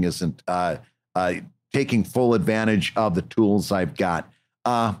publishing isn't taking full advantage of the tools I've got.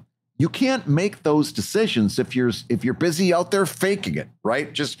 You can't make those decisions if you're busy out there faking it,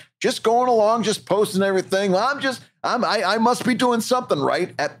 right? Just going along, just posting everything. Well, I must be doing something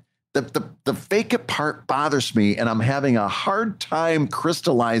right. The fake it part bothers me, and I'm having a hard time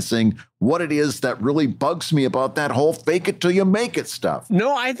crystallizing what it is that really bugs me about that whole fake it till you make it stuff.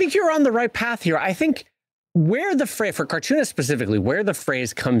 No, I think you're on the right path here. I think where the phrase, for cartoonists specifically, where the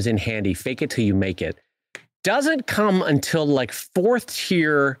phrase comes in handy, fake it till you make it, doesn't come until like fourth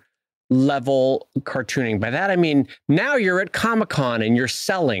tier level cartooning. By that, I mean, now you're at Comic-Con and you're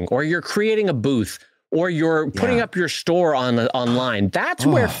selling, or you're creating a booth, or you're putting up your store online. That's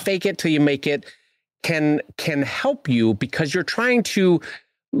where fake it till you make it can help you, because you're trying to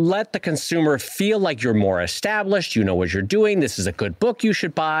let the consumer feel like you're more established. You know what you're doing. This is a good book you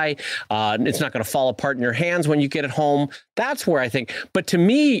should buy. It's not going to fall apart in your hands when you get it home. That's where I think. But to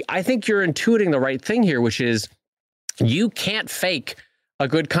me, I think you're intuiting the right thing here, which is you can't fake a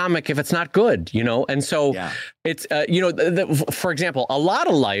good comic if it's not good, you know? And so it's, for example, a lot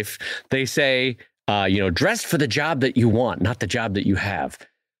of life, they say, dress for the job that you want, not the job that you have.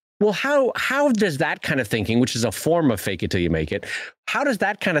 Well, how does that kind of thinking, which is a form of fake it till you make it, how does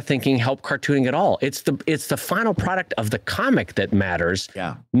that kind of thinking help cartooning at all? It's the final product of the comic that matters,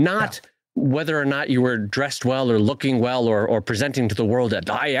 not whether or not you were dressed well or looking well or presenting to the world that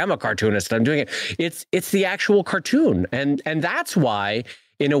I am a cartoonist, I'm doing it. It's the actual cartoon. And that's why,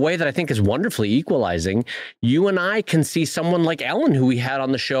 in a way that I think is wonderfully equalizing, you and I can see someone like Ellen, who we had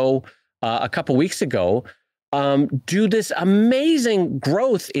on the show a couple weeks ago, do this amazing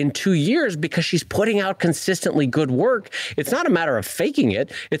growth in 2 years because she's putting out consistently good work. It's not a matter of faking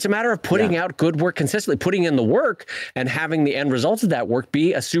it. It's a matter of putting out good work consistently, putting in the work, and having the end results of that work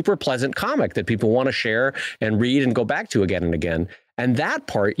be a super pleasant comic that people want to share and read and go back to again and again. And that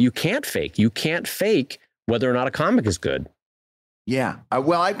part you can't fake. You can't fake whether or not a comic is good. Yeah.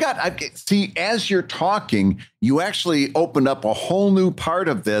 Well, see, as you're talking, you actually opened up a whole new part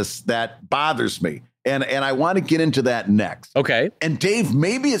of this that bothers me. And I want to get into that next. Okay. And Dave,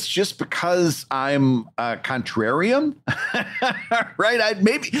 maybe it's just because I'm a contrarian, right?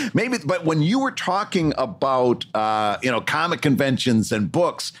 Maybe, but when you were talking about, comic conventions and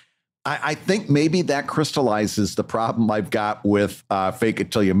books, I think maybe that crystallizes the problem I've got with fake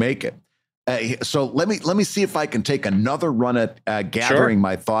it till you make it. So let me see if I can take another run at gathering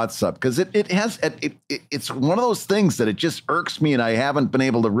my thoughts up, because it's one of those things that it just irks me, and I haven't been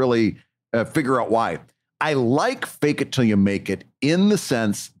able to really figure out why. I like fake it till you make it in the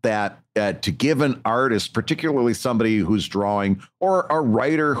sense that to give an artist, particularly somebody who's drawing or a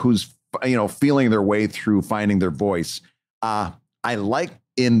writer who's, feeling their way through finding their voice. I like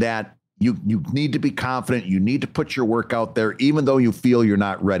in that you need to be confident. You need to put your work out there, even though you feel you're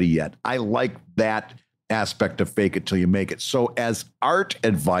not ready yet. I like that aspect of fake it till you make it. So as art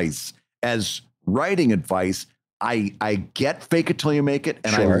advice, as writing advice, I get fake it till you make it,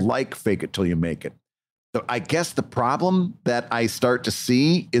 and Sure. I like fake it till you make it. So I guess the problem that I start to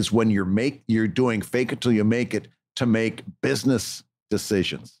see is when you're doing fake it till you make it to make business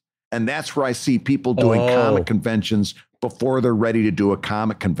decisions. And that's where I see people doing comic conventions before they're ready to do a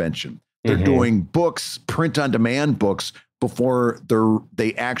comic convention. They're doing books, print on demand books, before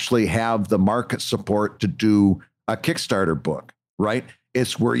they actually have the market support to do a Kickstarter book, right?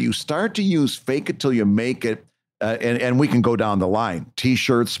 It's where you start to use fake it till you make it. And we can go down the line,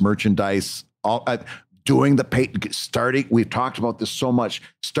 T-shirts, merchandise, all doing starting. We've talked about this so much,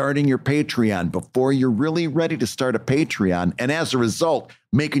 starting your Patreon before you're really ready to start a Patreon. And as a result,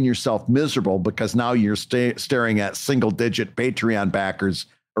 making yourself miserable because now you're staring at single digit Patreon backers,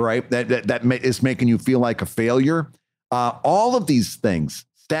 right? That is making you feel like a failure. All of these things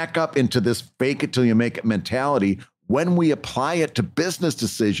stack up into this fake it till you make it mentality when we apply it to business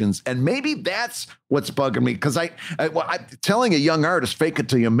decisions. And maybe that's what's bugging me, because I'm telling a young artist, fake it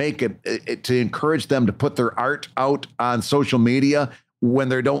till you make it, to encourage them to put their art out on social media when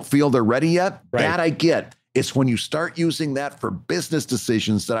they don't feel they're ready yet. Right. That I get. It's when you start using that for business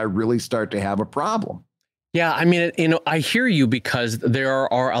decisions that I really start to have a problem. Yeah, I mean, I hear you, because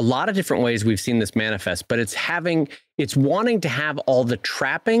there are a lot of different ways we've seen this manifest, but it's wanting to have all the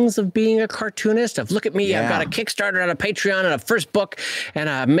trappings of being a cartoonist, of look at me, I've got a Kickstarter and a Patreon and a first book, and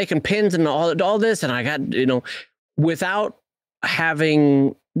I'm making pins and all this, and I got, without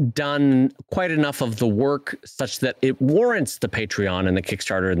having done quite enough of the work such that it warrants the Patreon and the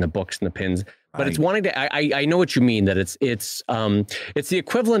Kickstarter and the books and the pins. But it's wanting to, I know what you mean, that it's the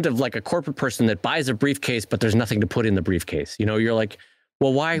equivalent of like a corporate person that buys a briefcase, but there's nothing to put in the briefcase. You're like,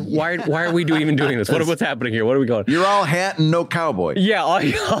 well, why are we even doing this? What's happening here? What are we going? You're all hat and no cowboy. Yeah, all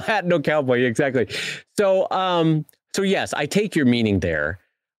hat, no cowboy. Exactly. So yes, I take your meaning there.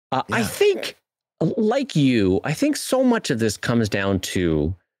 I think, like you, I think so much of this comes down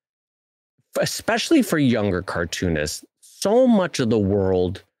to, especially for younger cartoonists, so much of the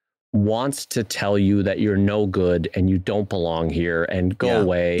world wants to tell you that you're no good and you don't belong here and go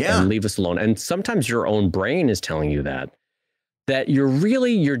away and leave us alone. And sometimes your own brain is telling you that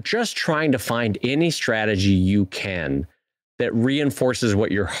you're just trying to find any strategy you can that reinforces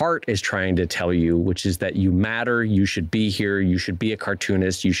what your heart is trying to tell you, which is that you matter, you should be here, you should be a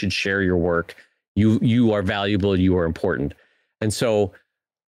cartoonist, you should share your work, you are valuable, you are important. And so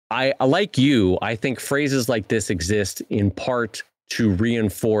I think phrases like this exist in part to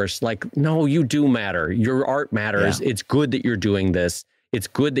reinforce, like, no, you do matter. Your art matters. Yeah. It's good that you're doing this. It's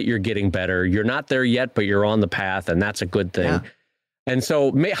good that you're getting better. You're not there yet, but you're on the path, and that's a good thing. Yeah. And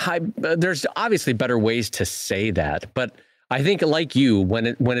so there's obviously better ways to say that, but I think, like you,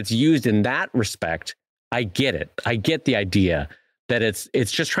 when it's used in that respect, I get it. I get the idea that it's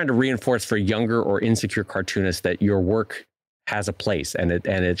just trying to reinforce for younger or insecure cartoonists that your work has a place and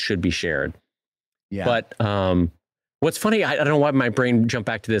it should be shared. Yeah. But what's funny, I don't know why my brain jumped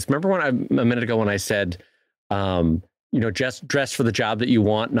back to this. Remember a minute ago when I said, just dress for the job that you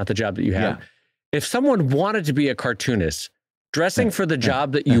want, not the job that you have. Yeah. If someone wanted to be a cartoonist, dressing for the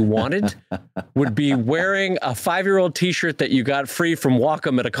job that you wanted would be wearing a 5-year-old T-shirt that you got free from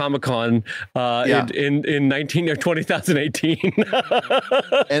Wacom at a Comic-Con in 2018,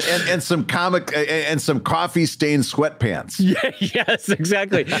 and some coffee stained sweatpants. Yeah, yes,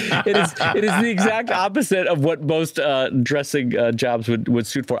 exactly. It is the exact opposite of what most dressing jobs would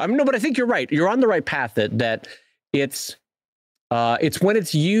suit for. No, but I think you're right. You're on the right path. That it's when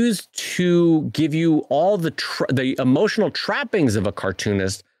it's used to give you all the emotional trappings of a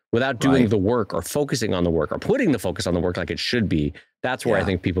cartoonist without doing the work or focusing on the work or putting the focus on the work like it should be. That's where I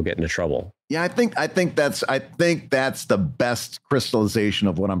think people get into trouble. Yeah, I think that's the best crystallization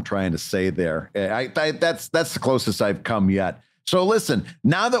of what I'm trying to say there. That's the closest I've come yet. So listen,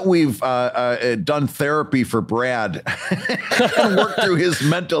 now that we've done therapy for Brad and worked through his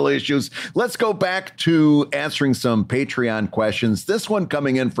mental issues, let's go back to answering some Patreon questions. This one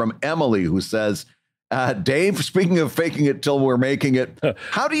coming in from Emily, who says, Dave, speaking of faking it till we're making it,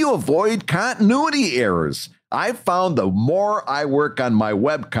 how do you avoid continuity errors? I've found the more I work on my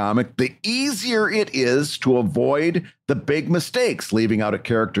webcomic, the easier it is to avoid the big mistakes, leaving out a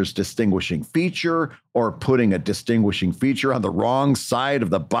character's distinguishing feature or putting a distinguishing feature on the wrong side of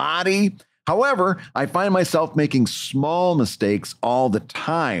the body. However, I find myself making small mistakes all the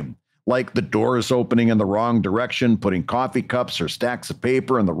time, like the doors opening in the wrong direction, putting coffee cups or stacks of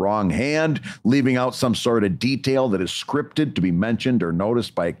paper in the wrong hand, leaving out some sort of detail that is scripted to be mentioned or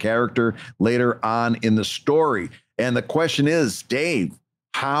noticed by a character later on in the story. And the question is, Dave,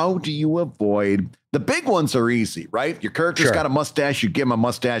 how do you avoid the big ones? Are easy, right? Your character's got a mustache, you give him a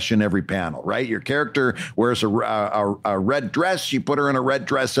mustache in every panel, right? Your character wears a red dress, you put her in a red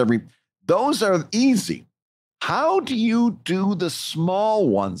dress those are easy. How do you do the small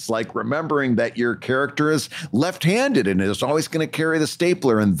ones, like remembering that your character is left-handed and is always going to carry the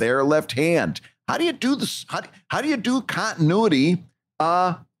stapler in their left hand? How do you do this? How do you do continuity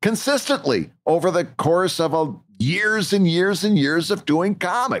consistently over the course of years and years and years of doing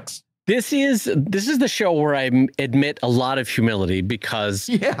comics? This is the show where I admit a lot of humility, because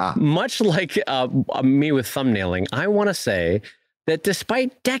much like me with thumbnailing, I want to say that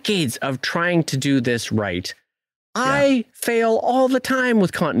despite decades of trying to do this right, I fail all the time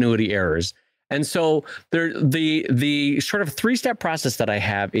with continuity errors. And so the sort of three-step process that I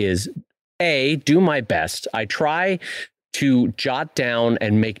have is, A, do my best. I try to jot down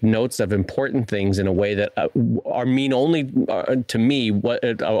and make notes of important things in a way that are mean only to me,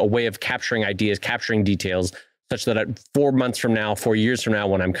 a way of capturing ideas, capturing details, such that 4 months from now, 4 years from now,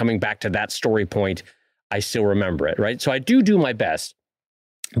 when I'm coming back to that story point, I still remember it, right? So I do my best.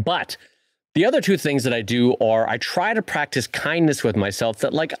 But the other two things that I do are I try to practice kindness with myself,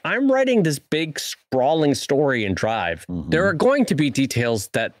 that like I'm writing this big sprawling story in Drive. There are going to be details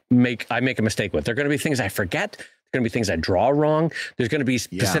that I make a mistake with. There are going to be things I forget. There are going to be things I draw wrong. There's going to be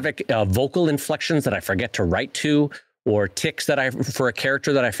specific vocal inflections that I forget to write to, or tics for a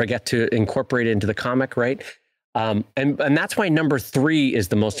character that I forget to incorporate into the comic, right? And that's why number 3 is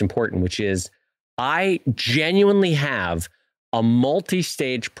the most important, which is I genuinely have a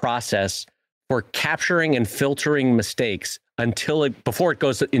multi-stage process for capturing and filtering mistakes before it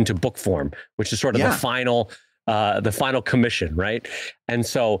goes into book form, which is sort of the final commission, right? And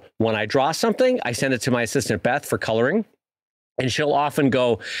so when I draw something, I send it to my assistant Beth for coloring, and she'll often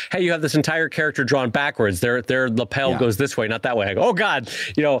go, "Hey, you have this entire character drawn backwards. Their lapel goes this way, not that way." I go, "Oh God,"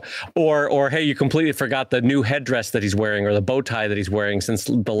 or "Hey, you completely forgot the new headdress that he's wearing, or the bow tie that he's wearing since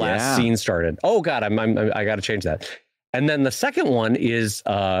the last scene started. Oh God, I got to change that." And then the second one is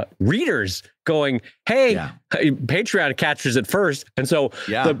readers going, "Hey, Patreon catches it first." And so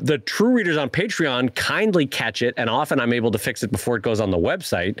the true readers on Patreon kindly catch it. And often I'm able to fix it before it goes on the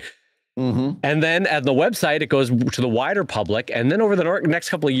website. And then at the website, it goes to the wider public. And then over the next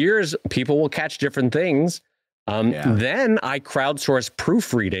couple of years, people will catch different things. Then I crowdsource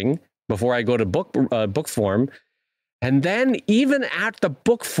proofreading before I go to book form. And then even at the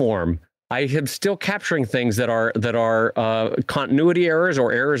book form, I am still capturing things that are continuity errors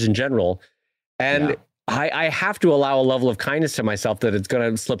or errors in general. And I have to allow a level of kindness to myself that it's going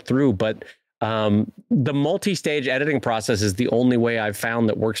to slip through. But the multi-stage editing process is the only way I've found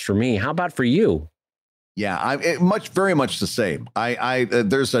that works for me. How about for you? Yeah, very much the same.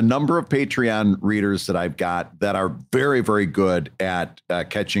 There's a number of Patreon readers that I've got that are very, very good at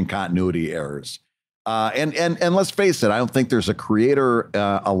catching continuity errors. And let's face it, I don't think there's a creator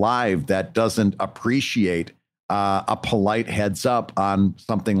alive that doesn't appreciate a polite heads up on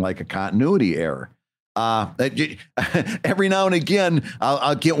something like a continuity error. Every now and again,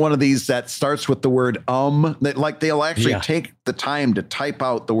 I'll get one of these that starts with the word like they'll actually take the time to type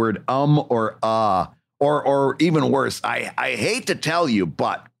out the word or even worse, I hate to tell you,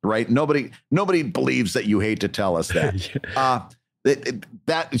 but right, nobody believes that you hate to tell us that.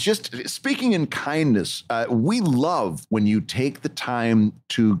 That just speaking in kindness, we love when you take the time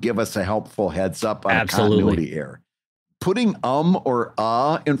to give us a helpful heads up on a continuity error. Putting or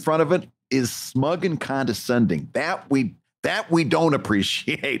in front of it is smug and condescending. That we don't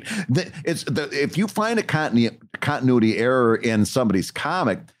appreciate. If you find a continuity error in somebody's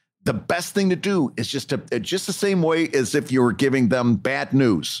comic, the best thing to do is just the same way as if you were giving them bad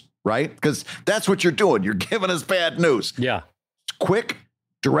news, right? Because that's what you're doing. You're giving us bad news. Yeah. Quick,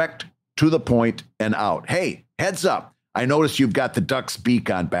 direct, to the point, and out. Hey, heads up. I noticed you've got the duck's beak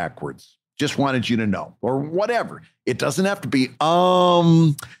on backwards. Just wanted you to know, or whatever. It doesn't have to be, isn't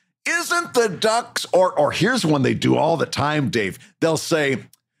the ducks, or here's one they do all the time, Dave. They'll say,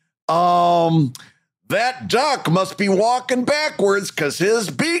 that duck must be walking backwards because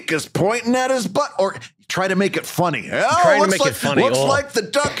his beak is pointing at his butt, or try to make it funny. Looks like the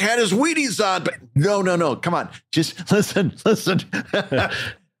duck had his Wheaties on, but no. Come on. Just listen.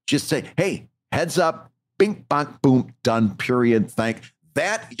 Just say, hey, heads up, bing, bonk, boom, done, period, thank.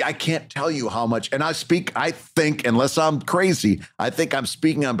 that I can't tell you how much. And I think, unless I'm crazy, I think I'm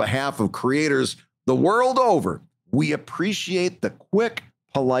speaking on behalf of creators the world over. We appreciate the quick,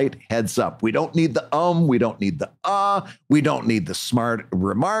 polite heads up. We don't need the we don't need the we don't need the smart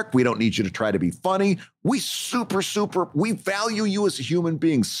remark. We don't need you to try to be funny. We we value you as a human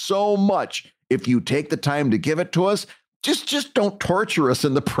being so much. If you take the time to give it to us, just don't torture us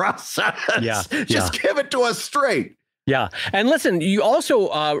in the process. Just give it to us straight. Yeah. And listen, you also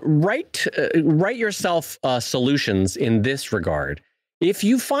write yourself solutions in this regard. If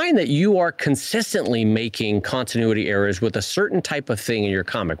you find that you are consistently making continuity errors with a certain type of thing in your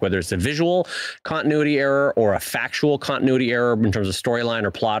comic, whether it's a visual continuity error or a factual continuity error in terms of storyline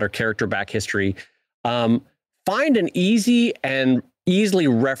or plot or character back history, find an easy and easily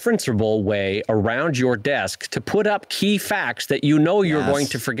referenceable way around your desk to put up key facts that you know you're going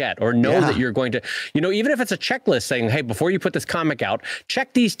to forget, or know that you're going to, even if it's a checklist saying, hey, before you put this comic out,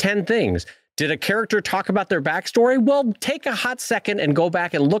 check these 10 things. Did a character talk about their backstory? Well, take a hot second and go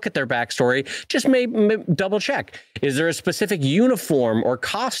back and look at their backstory. Just double check. Is there a specific uniform or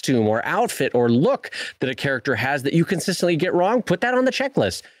costume or outfit or look that a character has that you consistently get wrong? Put that on the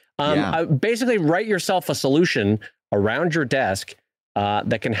checklist. Basically, write yourself a solution around your desk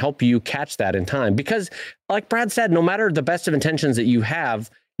that can help you catch that in time. Because like Brad said, no matter the best of intentions that you have,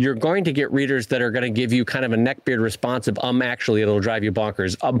 you're going to get readers that are going to give you kind of a neckbeard response of, actually, it'll drive you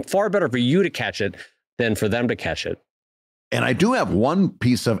bonkers. Far better for you to catch it than for them to catch it. And I do have one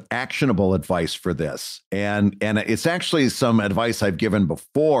piece of actionable advice for this. And it's actually some advice I've given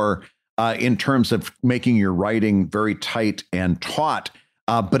before in terms of making your writing very tight and taut.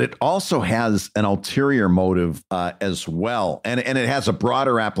 But it also has an ulterior motive as well. And it has a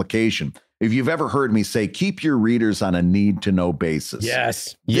broader application. If you've ever heard me say, keep your readers on a need-to-know basis.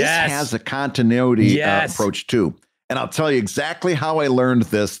 Yes. This has a continuity approach too. And I'll tell you exactly how I learned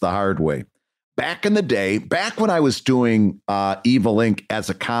this the hard way. Back in the day, back when I was doing Evil Inc.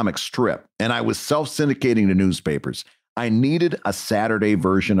 as a comic strip, and I was self-syndicating to newspapers, I needed a Saturday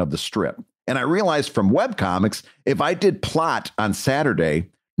version of the strip. And I realized from webcomics, if I did plot on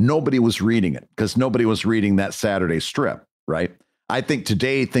Saturday, nobody was reading it because nobody was reading that Saturday strip, right? I think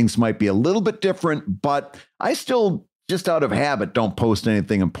today things might be a little bit different, but I still, just out of habit, don't post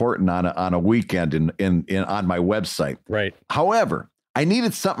anything important on a weekend on my website. Right. However, I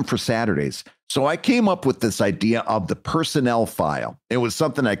needed something for Saturdays. So I came up with this idea of the personnel file. It was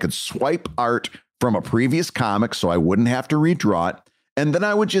something I could swipe art from a previous comic so I wouldn't have to redraw it. And then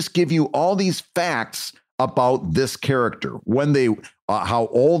I would just give you all these facts about this character, when they, how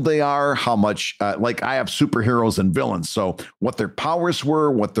old they are, how much, like I have superheroes and villains. So what their powers were,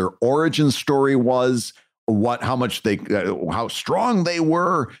 what their origin story was, how much how strong they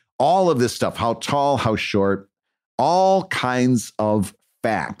were, all of this stuff, how tall, how short, all kinds of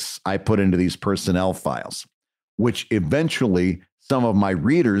facts I put into these personnel files, which eventually some of my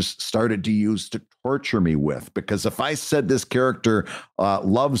readers started to use to torture me with. Because if I said this character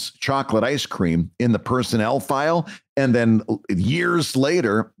loves chocolate ice cream in the personnel file, and then years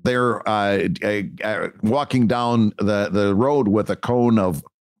later they're walking down the road with a cone of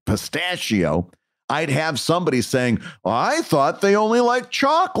pistachio, I'd have somebody saying, I thought they only like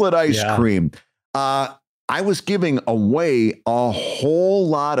chocolate ice cream. I was giving away a whole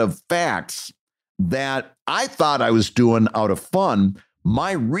lot of facts that I thought I was doing out of fun.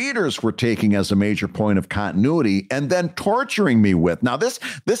 My readers were taking as a major point of continuity and then torturing me with. Now, this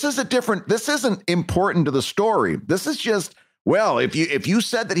isn't important to the story. This is just, well, if you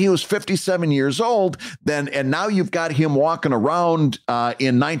said that he was 57 years old, then, and now you've got him walking around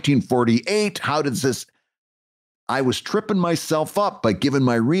in 1948, how does this? I was tripping myself up by giving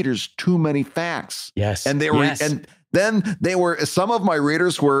my readers too many facts. Yes. And they were, and then some of my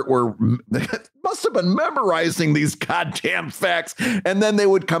readers were must have been memorizing these goddamn facts. And then they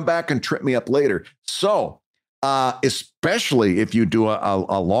would come back and trip me up later. So, especially if you do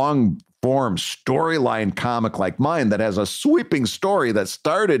a long form storyline comic like mine that has a sweeping story that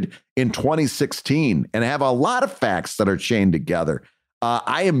started in 2016 and have a lot of facts that are chained together.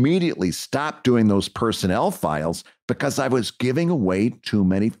 I immediately stopped doing those personnel files because I was giving away too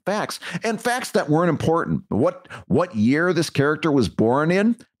many facts, and facts that weren't important. What year this character was born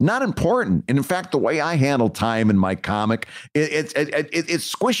in, not important. And in fact, the way I handle time in my comic, it's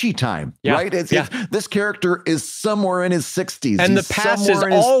squishy time, right? It's this character is somewhere in his 60s. And the past is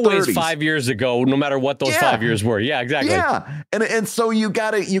always 5 years ago, no matter what those 5 years were. Yeah, exactly. Yeah. And so you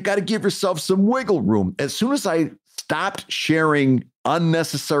gotta give yourself some wiggle room. As soon as I stopped sharing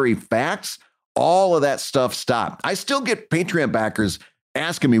unnecessary facts, all of that stuff stopped. I still get Patreon backers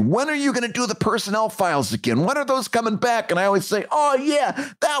asking me, when are you going to do the personnel files again? When are those coming back? And I always say, oh, yeah,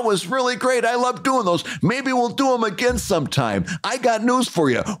 that was really great. I love doing those. Maybe we'll do them again sometime. I got news for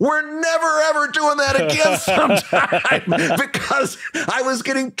you. We're never, ever doing that again sometime because I was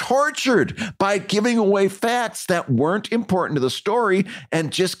getting tortured by giving away facts that weren't important to the story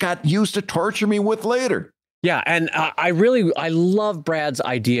and just got used to torture me with later. Yeah, and I love Brad's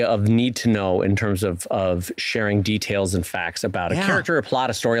idea of need to know in terms of sharing details and facts about a character, a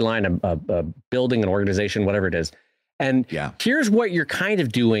plot, a storyline, a building, an organization, whatever it is. And here's what you're kind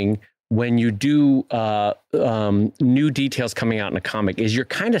of doing when you do new details coming out in a comic is you're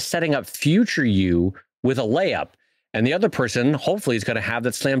kind of setting up future you with a layup. And the other person hopefully is going to have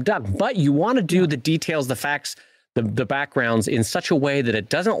that slam dunk. But you want to do the details, the facts, the backgrounds in such a way that it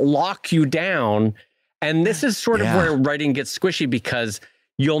doesn't lock you down. And this is sort of where writing gets squishy because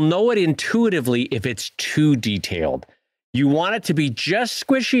you'll know it intuitively if it's too detailed. You want it to be just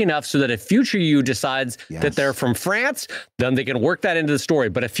squishy enough so that if future you decides that they're from France, then they can work that into the story.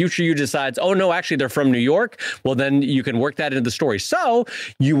 But if future you decides, oh, no, actually, they're from New York, well, then you can work that into the story. So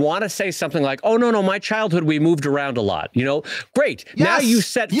you want to say something like, oh, no, my childhood, we moved around a lot. You know, great. Now you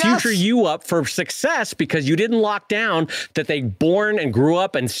set future you up for success because you didn't lock down that they born and grew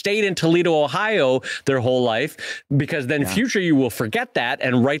up and stayed in Toledo, Ohio their whole life, because then future you will forget that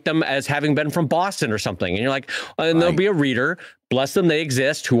and write them as having been from Boston or something. And you're like, and there'll be a reader, bless them, they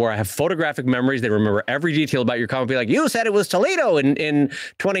exist, who have photographic memories. They remember every detail about your comic. Be like, you said it was Toledo in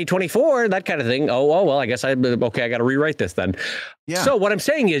 2024, that kind of thing. Oh, well, I guess I got to rewrite this then. So what I'm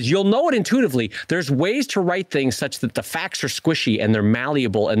saying is you'll know it intuitively. There's ways to write things such that the facts are squishy and they're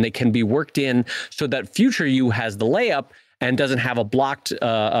malleable and they can be worked in so that future you has the layup and doesn't have a blocked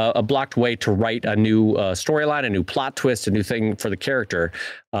way to write a new storyline, a new plot twist, a new thing for the character.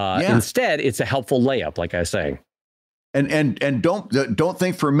 Instead, it's a helpful layup, like I was saying. And don't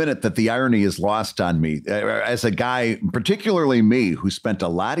think for a minute that the irony is lost on me as a guy, particularly me, who spent a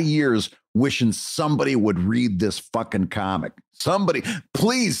lot of years wishing somebody would read this fucking comic.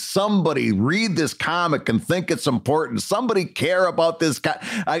 Please, somebody read this comic and think it's important. Somebody care about this.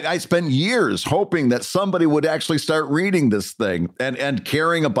 I spent years hoping that somebody would actually start reading this thing and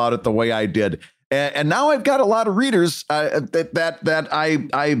caring about it the way I did. And now I've got a lot of readers that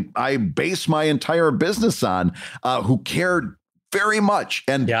I base my entire business on, who care very much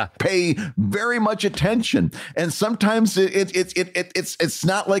and pay very much attention. And sometimes it's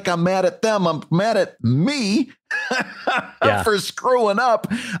not like I'm mad at them. I'm mad at me for screwing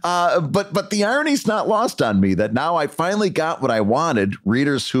up. But the irony's not lost on me that now I finally got what I wanted.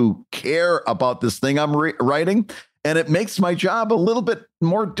 Readers who care about this thing I'm writing. And it makes my job a little bit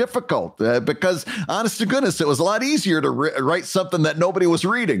more difficult because, honest to goodness, it was a lot easier to write something that nobody was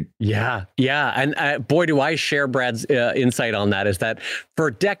reading. Yeah. And boy, do I share Brad's insight on that, is that for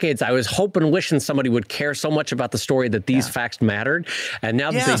decades, I was hoping, wishing somebody would care so much about the story that these facts mattered. And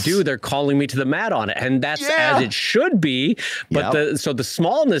now that they do, they're calling me to the mat on it. And that's as it should be. But so the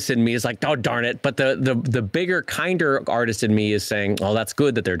smallness in me is like, oh, darn it. But the bigger, kinder artist in me is saying, oh, that's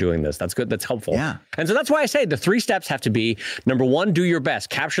good that they're doing this. That's good. That's helpful. Yeah. And so that's why I say the 3 steps have to be, number 1, do your best.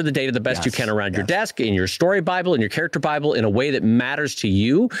 Capture the data the best you can around your desk, in your story Bible, in your character Bible, in a way that matters to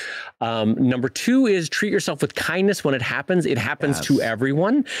you. Number 2 is treat yourself with kindness when it happens. It happens to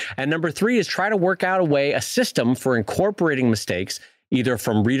everyone. And number 3 is try to work out a system for incorporating mistakes, either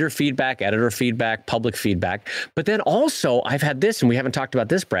from reader feedback, editor feedback, public feedback. But then also, I've had this, and we haven't talked about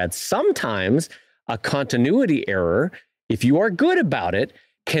this, Brad, sometimes a continuity error, if you are good about it,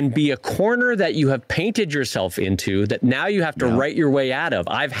 can be a corner that you have painted yourself into that now you have to write your way out of.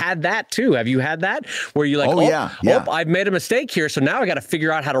 I've had that too. Have you had that? Where you're like, I've made a mistake here, so now I got to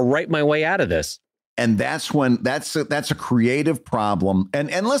figure out how to write my way out of this. And that's when that's a creative problem. And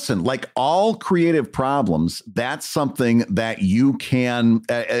listen, like all creative problems, that's something that you can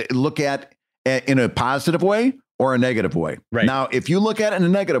look at in a positive way or a negative way. Right. Now, if you look at it in a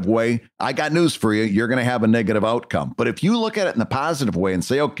negative way, I got news for you. You're going to have a negative outcome. But if you look at it in a positive way and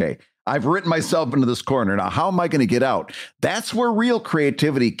say, okay, I've written myself into this corner. Now, how am I going to get out? That's where real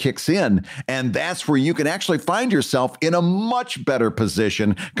creativity kicks in. And that's where you can actually find yourself in a much better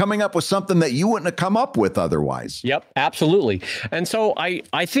position, coming up with something that you wouldn't have come up with otherwise. Yep, absolutely. And so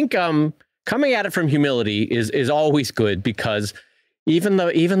I think coming at it from humility is always good, because even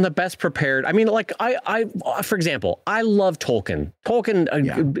the best prepared, I mean, like I for example, I love Tolkien.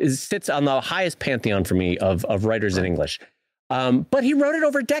 Tolkien sits on the highest pantheon for me of writers in English. But he wrote it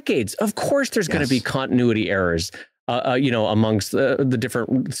over decades. Of course, there's going to be continuity errors. amongst the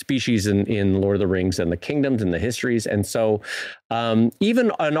different species in Lord of the Rings and the kingdoms and the histories. And so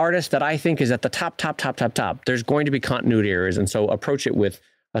even an artist that I think is at the top, there's going to be continuity errors. And so approach it with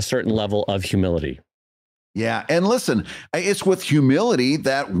a certain level of humility. Yeah. And listen, it's with humility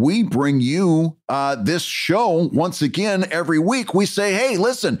that we bring you this show once again every week. We say, hey,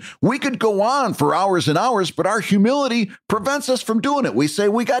 listen, we could go on for hours and hours, but our humility prevents us from doing it. We say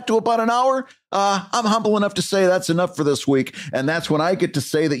we got to about an hour. I'm humble enough to say that's enough for this week. And that's when I get to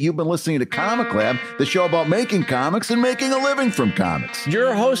say that you've been listening to Comic Lab, the show about making comics and making a living from comics.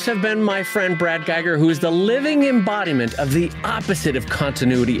 Your hosts have been my friend Brad Geiger, who is the living embodiment of the opposite of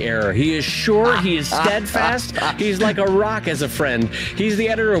continuity error. He is sure, he is steadfast, he's like a rock as a friend. He's the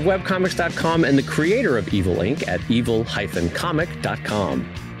editor of webcomics.com and the creator of Evil Inc. at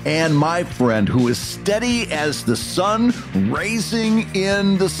evil-comic.com. And my friend, who is steady as the sun rising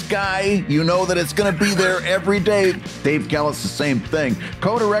in the sky. You know that it's going to be there every day. Dave Kellett's the same thing.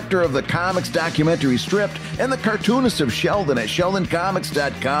 Co-director of the comics documentary Stripped and the cartoonist of Sheldon at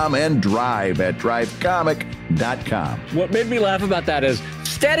sheldoncomics.com and Drive at drivecomic.com. What made me laugh about that is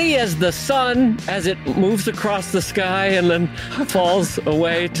steady as the sun as it moves across the sky and then falls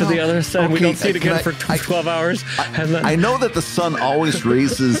away to the other side. Okay, we don't see it again for 12 hours. And then... I know that the sun always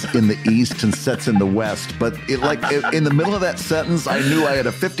raises in the east and sets in the west, but in the middle of that sentence, I knew I had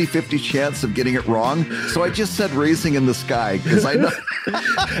a 50-50 chance of getting it wrong. So I just said raising in the sky because I know.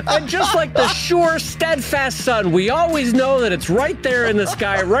 And just like the sure, steadfast sun, we always know that it's right there in the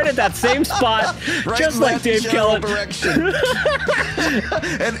sky, right at that same spot, right, just like Dave Kellett. Direction.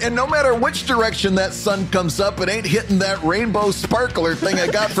 and no matter which direction that sun comes up, it ain't hitting that rainbow sparkler thing I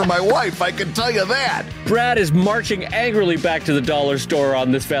got for my wife. I can tell you that. Brad is marching angrily back to the dollar store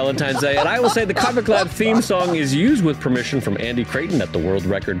on this Valentine's Day, and I will say the Comic Lab theme song is used with permission from Andy Creighton at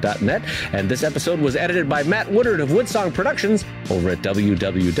theworldrecord.net, and this episode was edited by Matt Woodard of Woodsong Productions over at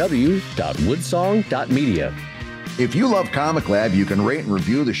www.woodsong.media. If you love Comic Lab, you can rate and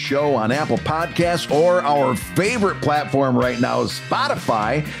review the show on Apple Podcasts or our favorite platform right now is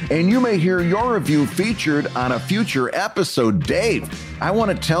Spotify, and you may hear your review featured on a future episode. Dave, I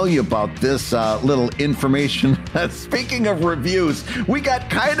want to tell you about this little information. Speaking of reviews, we got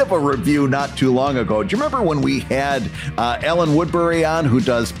kind of a review not too long ago. Do you remember when we had Ellen Woodbury on, who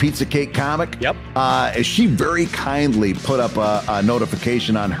does Pizza Cake Comic? Yep. She very kindly put up a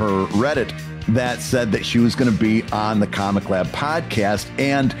notification on her Reddit that said that she was going to be on the Comic Lab podcast.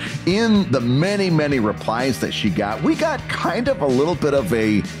 And in the many, many replies that she got, we got kind of a little bit of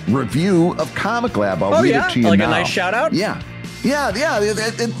a review of Comic Lab. I'll read it to you like now. A nice shout out? Yeah.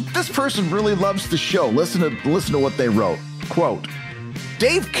 This person really loves the show. Listen to what they wrote. Quote,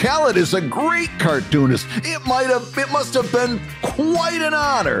 Dave Kellett is a great cartoonist. It must have been quite an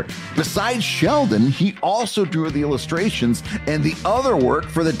honor. Besides Sheldon, he also drew the illustrations and the other work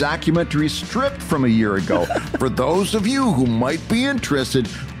for the documentary Stripped from a year ago. For those of you who might be interested,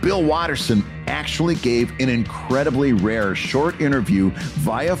 Bill Watterson actually gave an incredibly rare short interview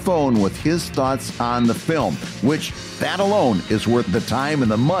via phone with his thoughts on the film, which that alone is worth the time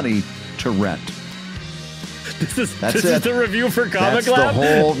and the money to rent. This is the review for Comic Lab? That's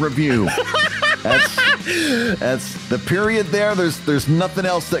the whole review. That's the period there. There's nothing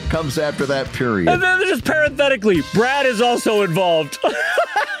else that comes after that period. And then just parenthetically, Brad is also involved.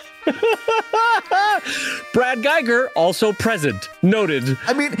 Brad Geiger, also present. Noted.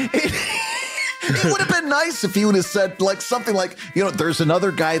 I mean... It would have been nice if you would have said something like, there's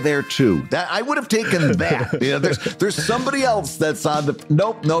another guy there too. That I would have taken that. There's somebody else that's on the.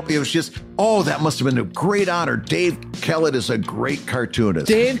 Nope. It was just, that must have been a great honor. Dave Kellett is a great cartoonist.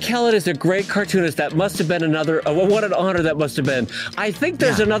 Dave Kellett is a great cartoonist. That must have been another. What an honor that must have been. I think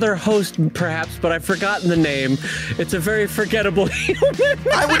there's another host, perhaps, but I've forgotten the name. It's a very forgettable human.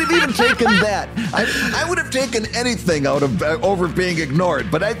 I would have even taken that. I would have taken anything out of over being ignored.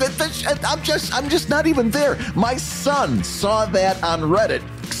 But I'm just not even there. My son saw that on Reddit,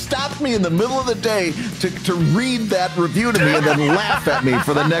 stopped me in the middle of the day to read that review to me and then laugh at me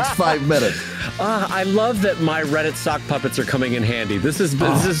for the next 5 minutes. I love that my Reddit sock puppets are coming in handy. This is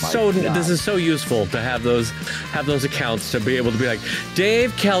so useful to have those accounts to be able to be like,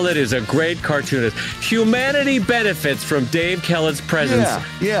 Dave Kellett is a great cartoonist. Humanity benefits from Dave Kellett's presence.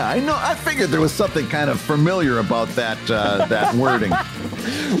 Yeah, I know. I figured there was something kind of familiar about that wording.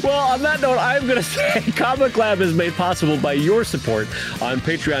 Well, on that note, I'm going to say Comic Lab is made possible by your support on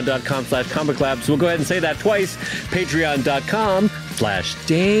patreon.com/comiclab. So we'll go ahead and say that twice.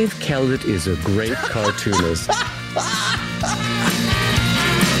 Patreon.com/Dave Kellett is a great cartoonist.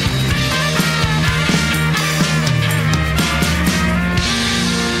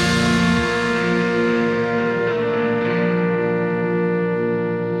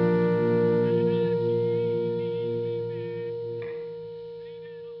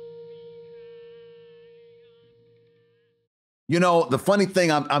 You know, the funny thing,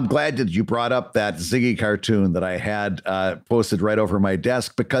 I'm glad that you brought up that Ziggy cartoon that I had posted right over my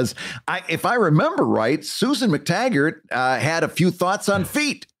desk, because if I remember right, Susan McTaggart had a few thoughts on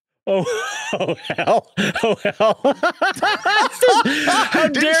feet. Oh hell! Oh hell! How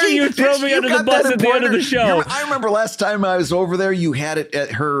dare you throw me under the bus at the end of the show? I remember last time I was over there, you had it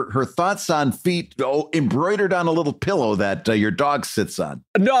at her thoughts on feet embroidered on a little pillow that your dog sits on.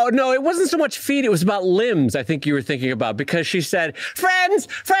 No, it wasn't so much feet. It was about limbs. I think you were thinking about, because she said, "Friends,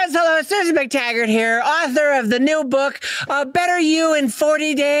 hello, Susan McTaggart here, author of the new book, Better You in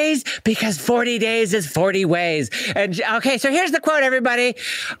 40 Days, because 40 days is 40 ways." And okay, so here's the quote, everybody.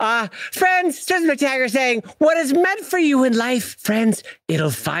 Friends, Susan McTaggart saying, "What is meant for you in life, friends, it'll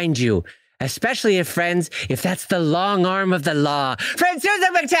find you. Especially if that's the long arm of the law." Friends,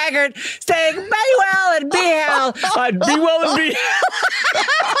 Susan McTaggart saying, "Be well and be hell." Be well and be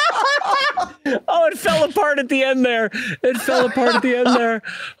hell. Oh, it fell apart at the end there.